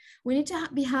disabilities. We need to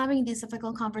be having these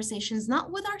difficult conversations,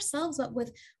 not with ourselves,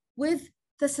 but with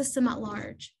the system at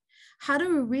large. How do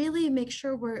we really make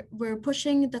sure we're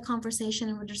pushing the conversation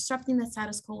and we're disrupting the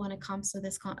status quo when it comes to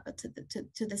this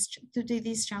to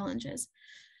these challenges?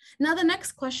 Now, the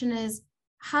next question is,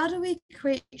 how do we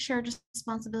create shared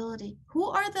responsibility? Who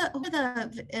are the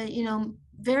you know,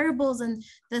 variables and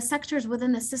the sectors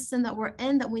within the system that we're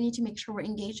in that we need to make sure we're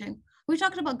engaging? We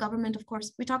talked about government, of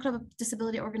course. We talked about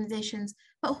disability organizations,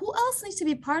 but who else needs to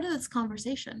be part of this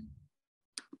conversation?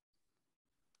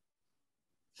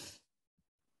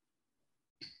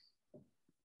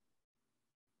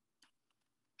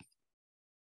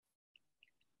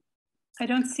 I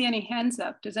don't see any hands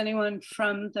up. Does anyone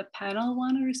from the panel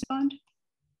want to respond?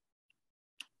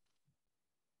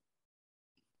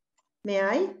 May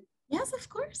I? Yes, of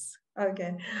course.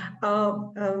 Okay.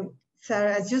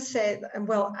 Sara, as you said,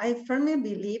 well, I firmly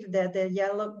believe that the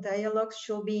dialogue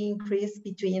should be increased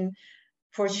between,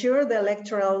 for sure, the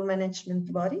electoral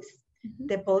management bodies,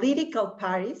 the political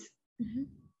parties.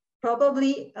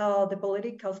 Probably the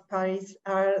political parties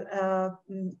are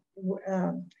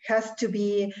has to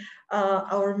be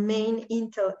our main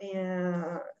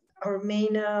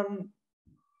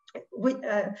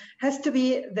has to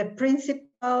be the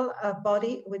principal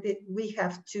body with it. We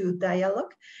have to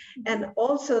dialogue, and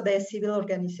also the civil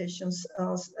organizations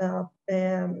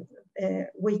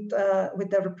with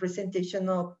the representation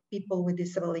of people with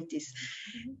disabilities.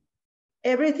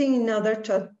 Everything in order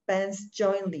to advance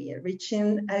jointly,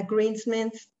 reaching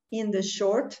agreements in the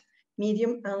short,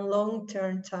 medium, and long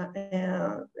term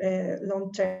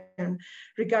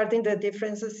regarding the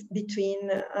differences between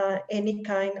any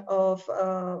type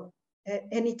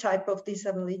of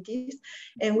disabilities.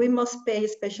 And we must pay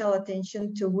special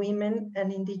attention to women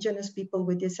and indigenous people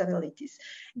with disabilities,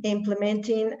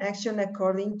 implementing action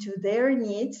according to their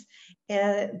needs,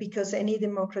 because any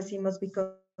democracy must be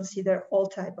consider all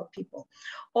type of people.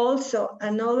 Also,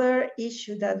 another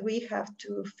issue that we have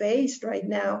to face right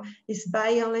now is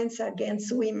violence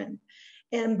against women.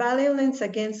 And violence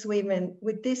against women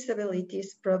with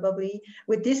disabilities,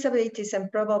 and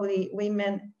probably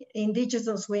women,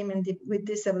 indigenous women with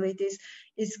disabilities,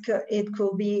 it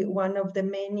could be one of the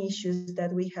main issues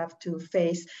that we have to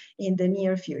face in the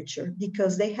near future,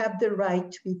 because they have the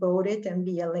right to be voted and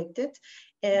be elected.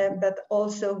 But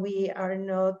also we are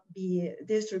not be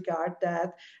disregard that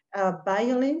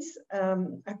violence,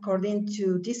 according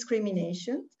to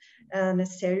discrimination and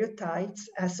stereotypes,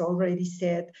 as already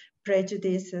said,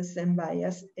 prejudices and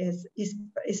bias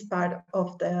is part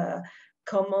of the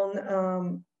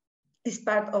common, is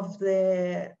part of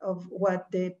what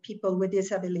the people with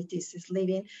disabilities is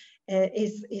living,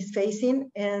 is facing,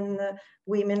 and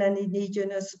women and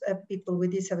indigenous people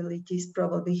with disabilities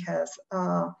probably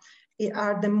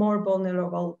are the more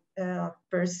vulnerable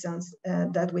persons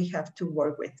that we have to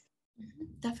work with.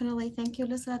 Definitely. Thank you,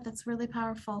 Lisa. That's really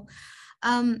powerful.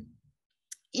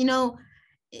 You know,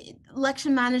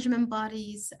 election management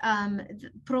bodies,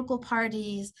 political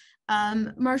parties,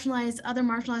 other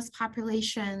marginalized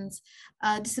populations,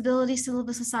 disability civil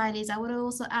societies. I would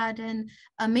also add in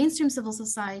mainstream civil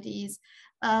societies.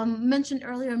 Mentioned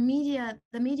earlier,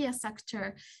 the media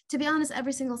sector. To be honest,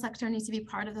 every single sector needs to be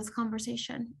part of this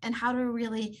conversation. And how do we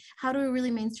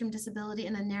really mainstream disability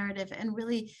in a narrative and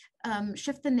really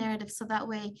shift the narrative so that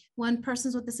way when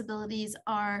persons with disabilities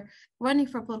are running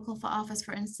for political office,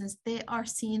 for instance, they are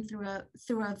seen through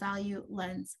a value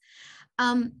lens.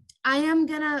 I am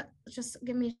gonna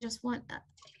give me one.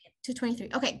 2:23.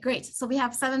 Okay, great. So we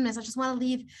have 7 minutes.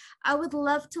 I would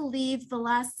love to leave the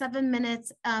last 7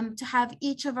 minutes to have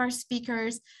each of our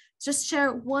speakers just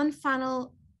share one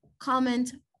final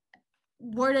comment,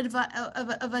 word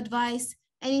of advice,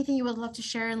 anything you would love to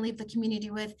share and leave the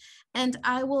community with. And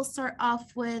I will start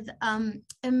off with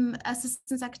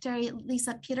Assistant Secretary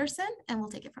Lisa Peterson, and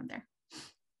we'll take it from there.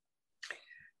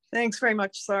 Thanks very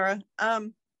much, Sara.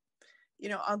 You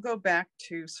know, I'll go back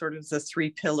to sort of the 3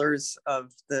 pillars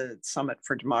of the Summit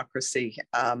for Democracy,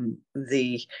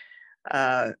 the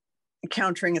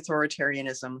countering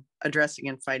authoritarianism, addressing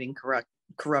and fighting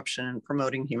corruption, and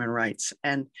promoting human rights.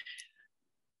 And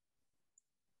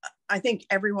I think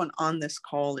everyone on this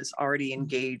call is already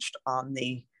engaged on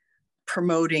the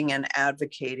promoting and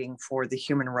advocating for the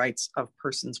human rights of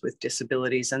persons with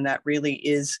disabilities. And that really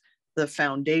is the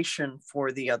foundation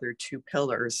for the other 2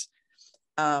 pillars.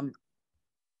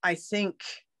 I think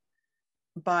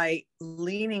by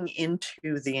leaning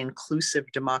into the inclusive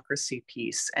democracy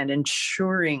piece and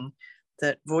ensuring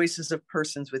that voices of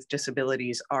persons with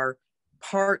disabilities are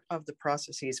part of the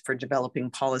processes for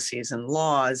developing policies and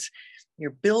laws,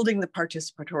 you're building the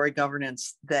participatory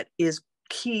governance that is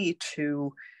key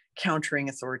to countering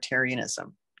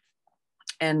authoritarianism.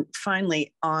 And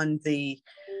finally, on the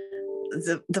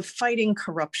fighting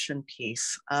corruption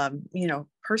piece, you know,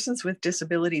 persons with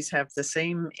disabilities have the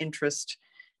same interest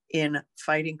in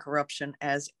fighting corruption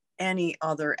as any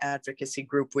other advocacy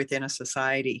group within a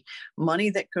society. Money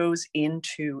that goes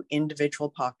into individual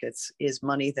pockets is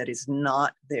money that is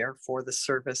not there for the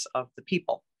service of the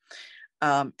people.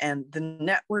 And the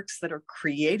networks that are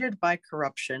created by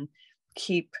corruption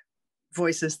keep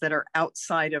voices that are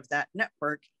outside of that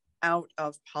network out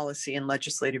of policy and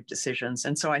legislative decisions.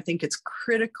 And so I think it's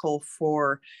critical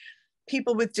for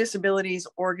people with disabilities,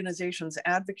 organizations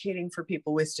advocating for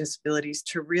people with disabilities,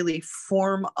 to really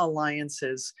form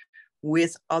alliances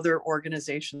with other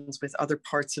organizations, with other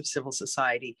parts of civil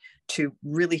society, to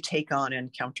really take on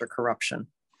and counter corruption.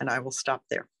 And I will stop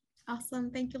there. Awesome.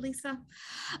 Thank you, Lisa.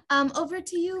 Over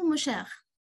to you, Mosher.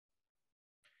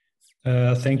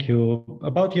 Thank you.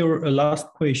 About your last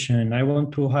question, I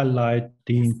want to highlight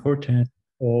the importance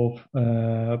of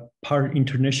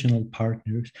international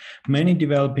partners. Many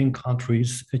developing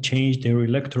countries change their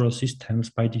electoral systems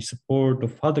by the support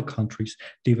of other countries,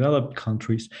 developed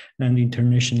countries, and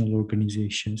international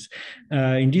organizations.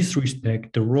 In this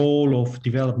respect, the role of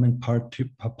development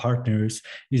partners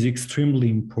is extremely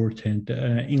important,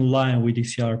 in line with the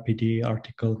CRPD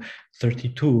Article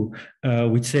 32,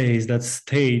 which says that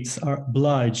states are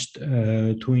obliged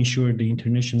to ensure the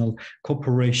international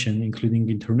cooperation, including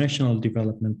international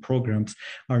development programs,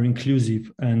 are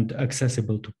inclusive and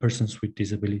accessible to persons with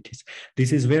disabilities.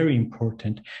 This is very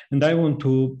important. And I want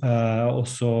to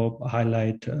also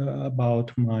highlight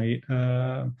about my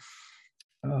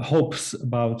hopes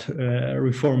about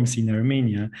reforms in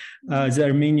Armenia. As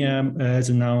Armenia has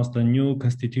announced a new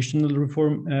constitutional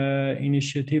reform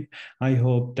initiative, I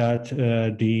hope that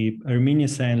the Armenian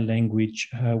Sign Language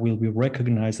will be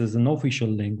recognized as an official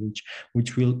language,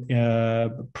 which will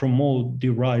promote the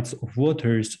rights of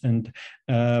voters and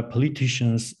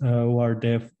politicians who are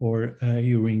deaf or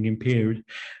hearing impaired.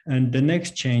 And the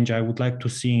next change I would like to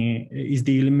see is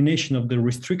the elimination of the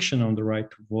restriction on the right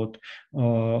to vote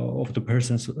of the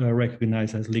persons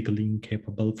recognized as legally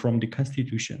incapable from the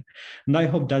Constitution. And I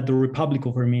hope that the Republic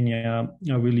of Armenia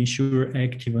will ensure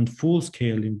active and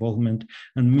full-scale involvement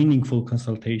and meaningful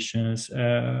consultations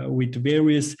with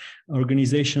various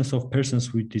organizations of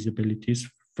persons with disabilities,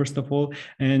 first of all,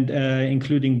 and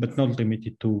including but not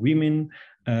limited to women,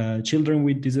 children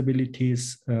with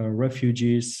disabilities,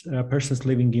 refugees, persons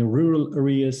living in rural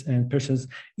areas, and persons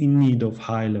in need of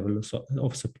high levels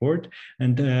of support.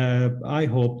 And I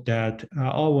hope that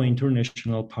our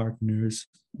international partners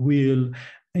will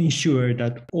ensure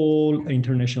that all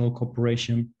international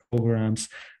cooperation programs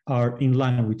are in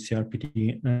line with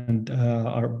CRPD and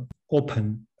are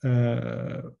open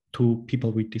to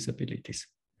people with disabilities.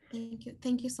 Thank you.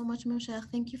 Thank you so much, Moshe.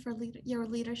 Thank you for your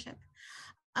leadership.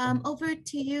 Over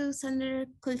to you, Senator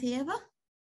Klitieva.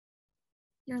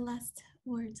 Your last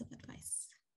words of advice.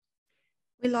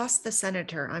 We lost the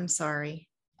senator. I'm sorry.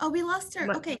 Oh, we lost her.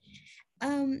 Okay.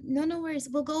 No worries.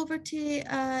 We'll go over to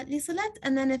Lisolette,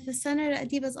 and then if the Senator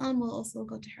Adiba is on, we'll also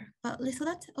go to her. But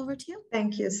Lisolette, over to you.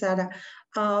 Thank you, Sara.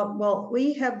 Well,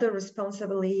 we have the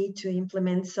responsibility to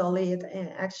implement solid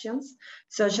actions,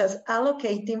 such as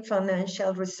allocating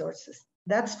financial resources.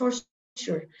 That's for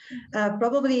sure.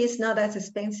 Probably it's not as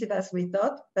expensive as we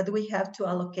thought, but we have to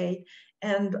allocate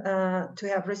and to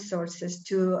have resources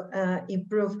to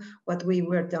improve what we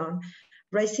were done.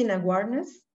 Raising awareness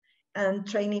and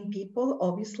training people,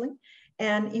 obviously,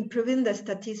 and improving the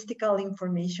statistical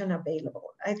information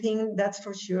available. I think that's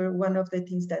for sure one of the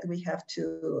things that we have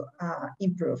to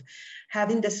improve.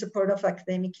 Having the support of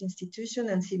academic institutions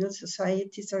and civil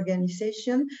societies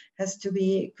organization has to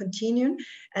be continued,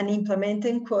 and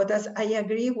implementing quotas. I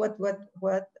agree of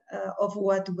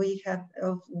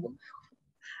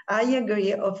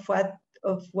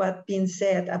what been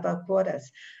said about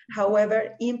quotas.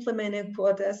 However, implementing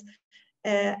quotas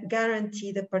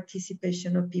guarantee the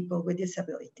participation of people with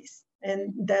disabilities.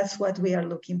 And that's what we are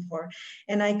looking for.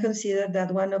 And I consider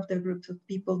that one of the groups of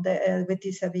people that, with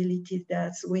disabilities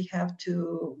that we have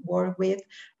to work with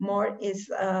more is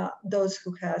those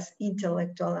who has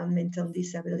intellectual and mental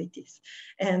disabilities.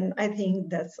 And I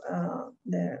think that's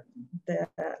the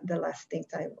last thing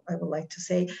I would like to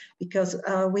say, because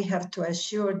we have to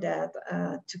assure that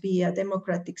to be a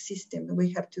democratic system,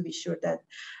 we have to be sure that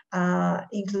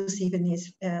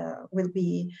inclusiveness will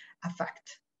be a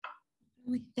fact.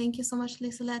 Thank you so much,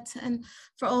 Lisolette, and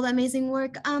for all the amazing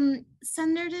work.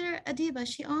 Senator Adiba, is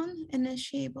she on? And is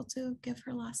she able to give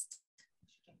her last?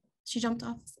 She jumped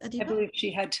off, Adiba? I believe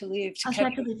she had to leave. She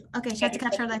had to leave. Okay, she had to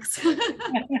catch her legs.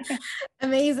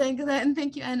 Amazing, and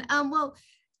thank you. And well,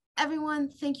 everyone,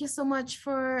 thank you so much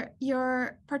for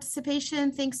your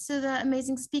participation. Thanks to the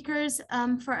amazing speakers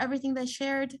for everything they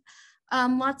shared.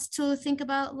 Lots to think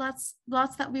about, lots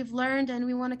that we've learned, and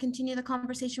we want to continue the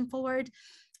conversation forward.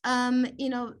 You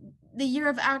know, the year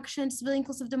of action, disability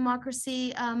inclusive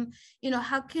democracy, you know,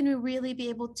 how can we really be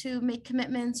able to make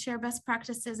commitments, share best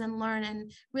practices, and learn,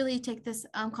 and really take this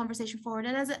conversation forward?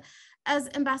 And as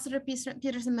Ambassador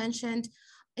Peterson mentioned,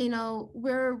 you know,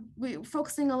 we're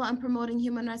focusing a lot on promoting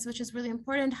human rights, which is really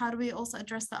important. How do we also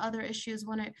address the other issues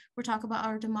when we're talking about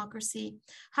our democracy?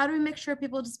 How do we make sure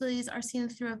people with disabilities are seen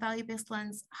through a value-based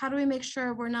lens? How do we make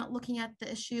sure we're not looking at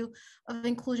the issue of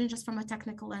inclusion just from a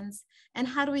technical lens? And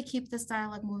how do we keep this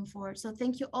dialogue moving forward? So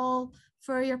thank you all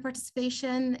for your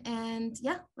participation, and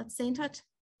yeah, let's stay in touch.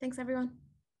 Thanks, everyone.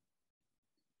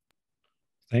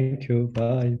 Thank you.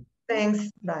 Bye.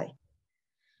 Thanks. Bye.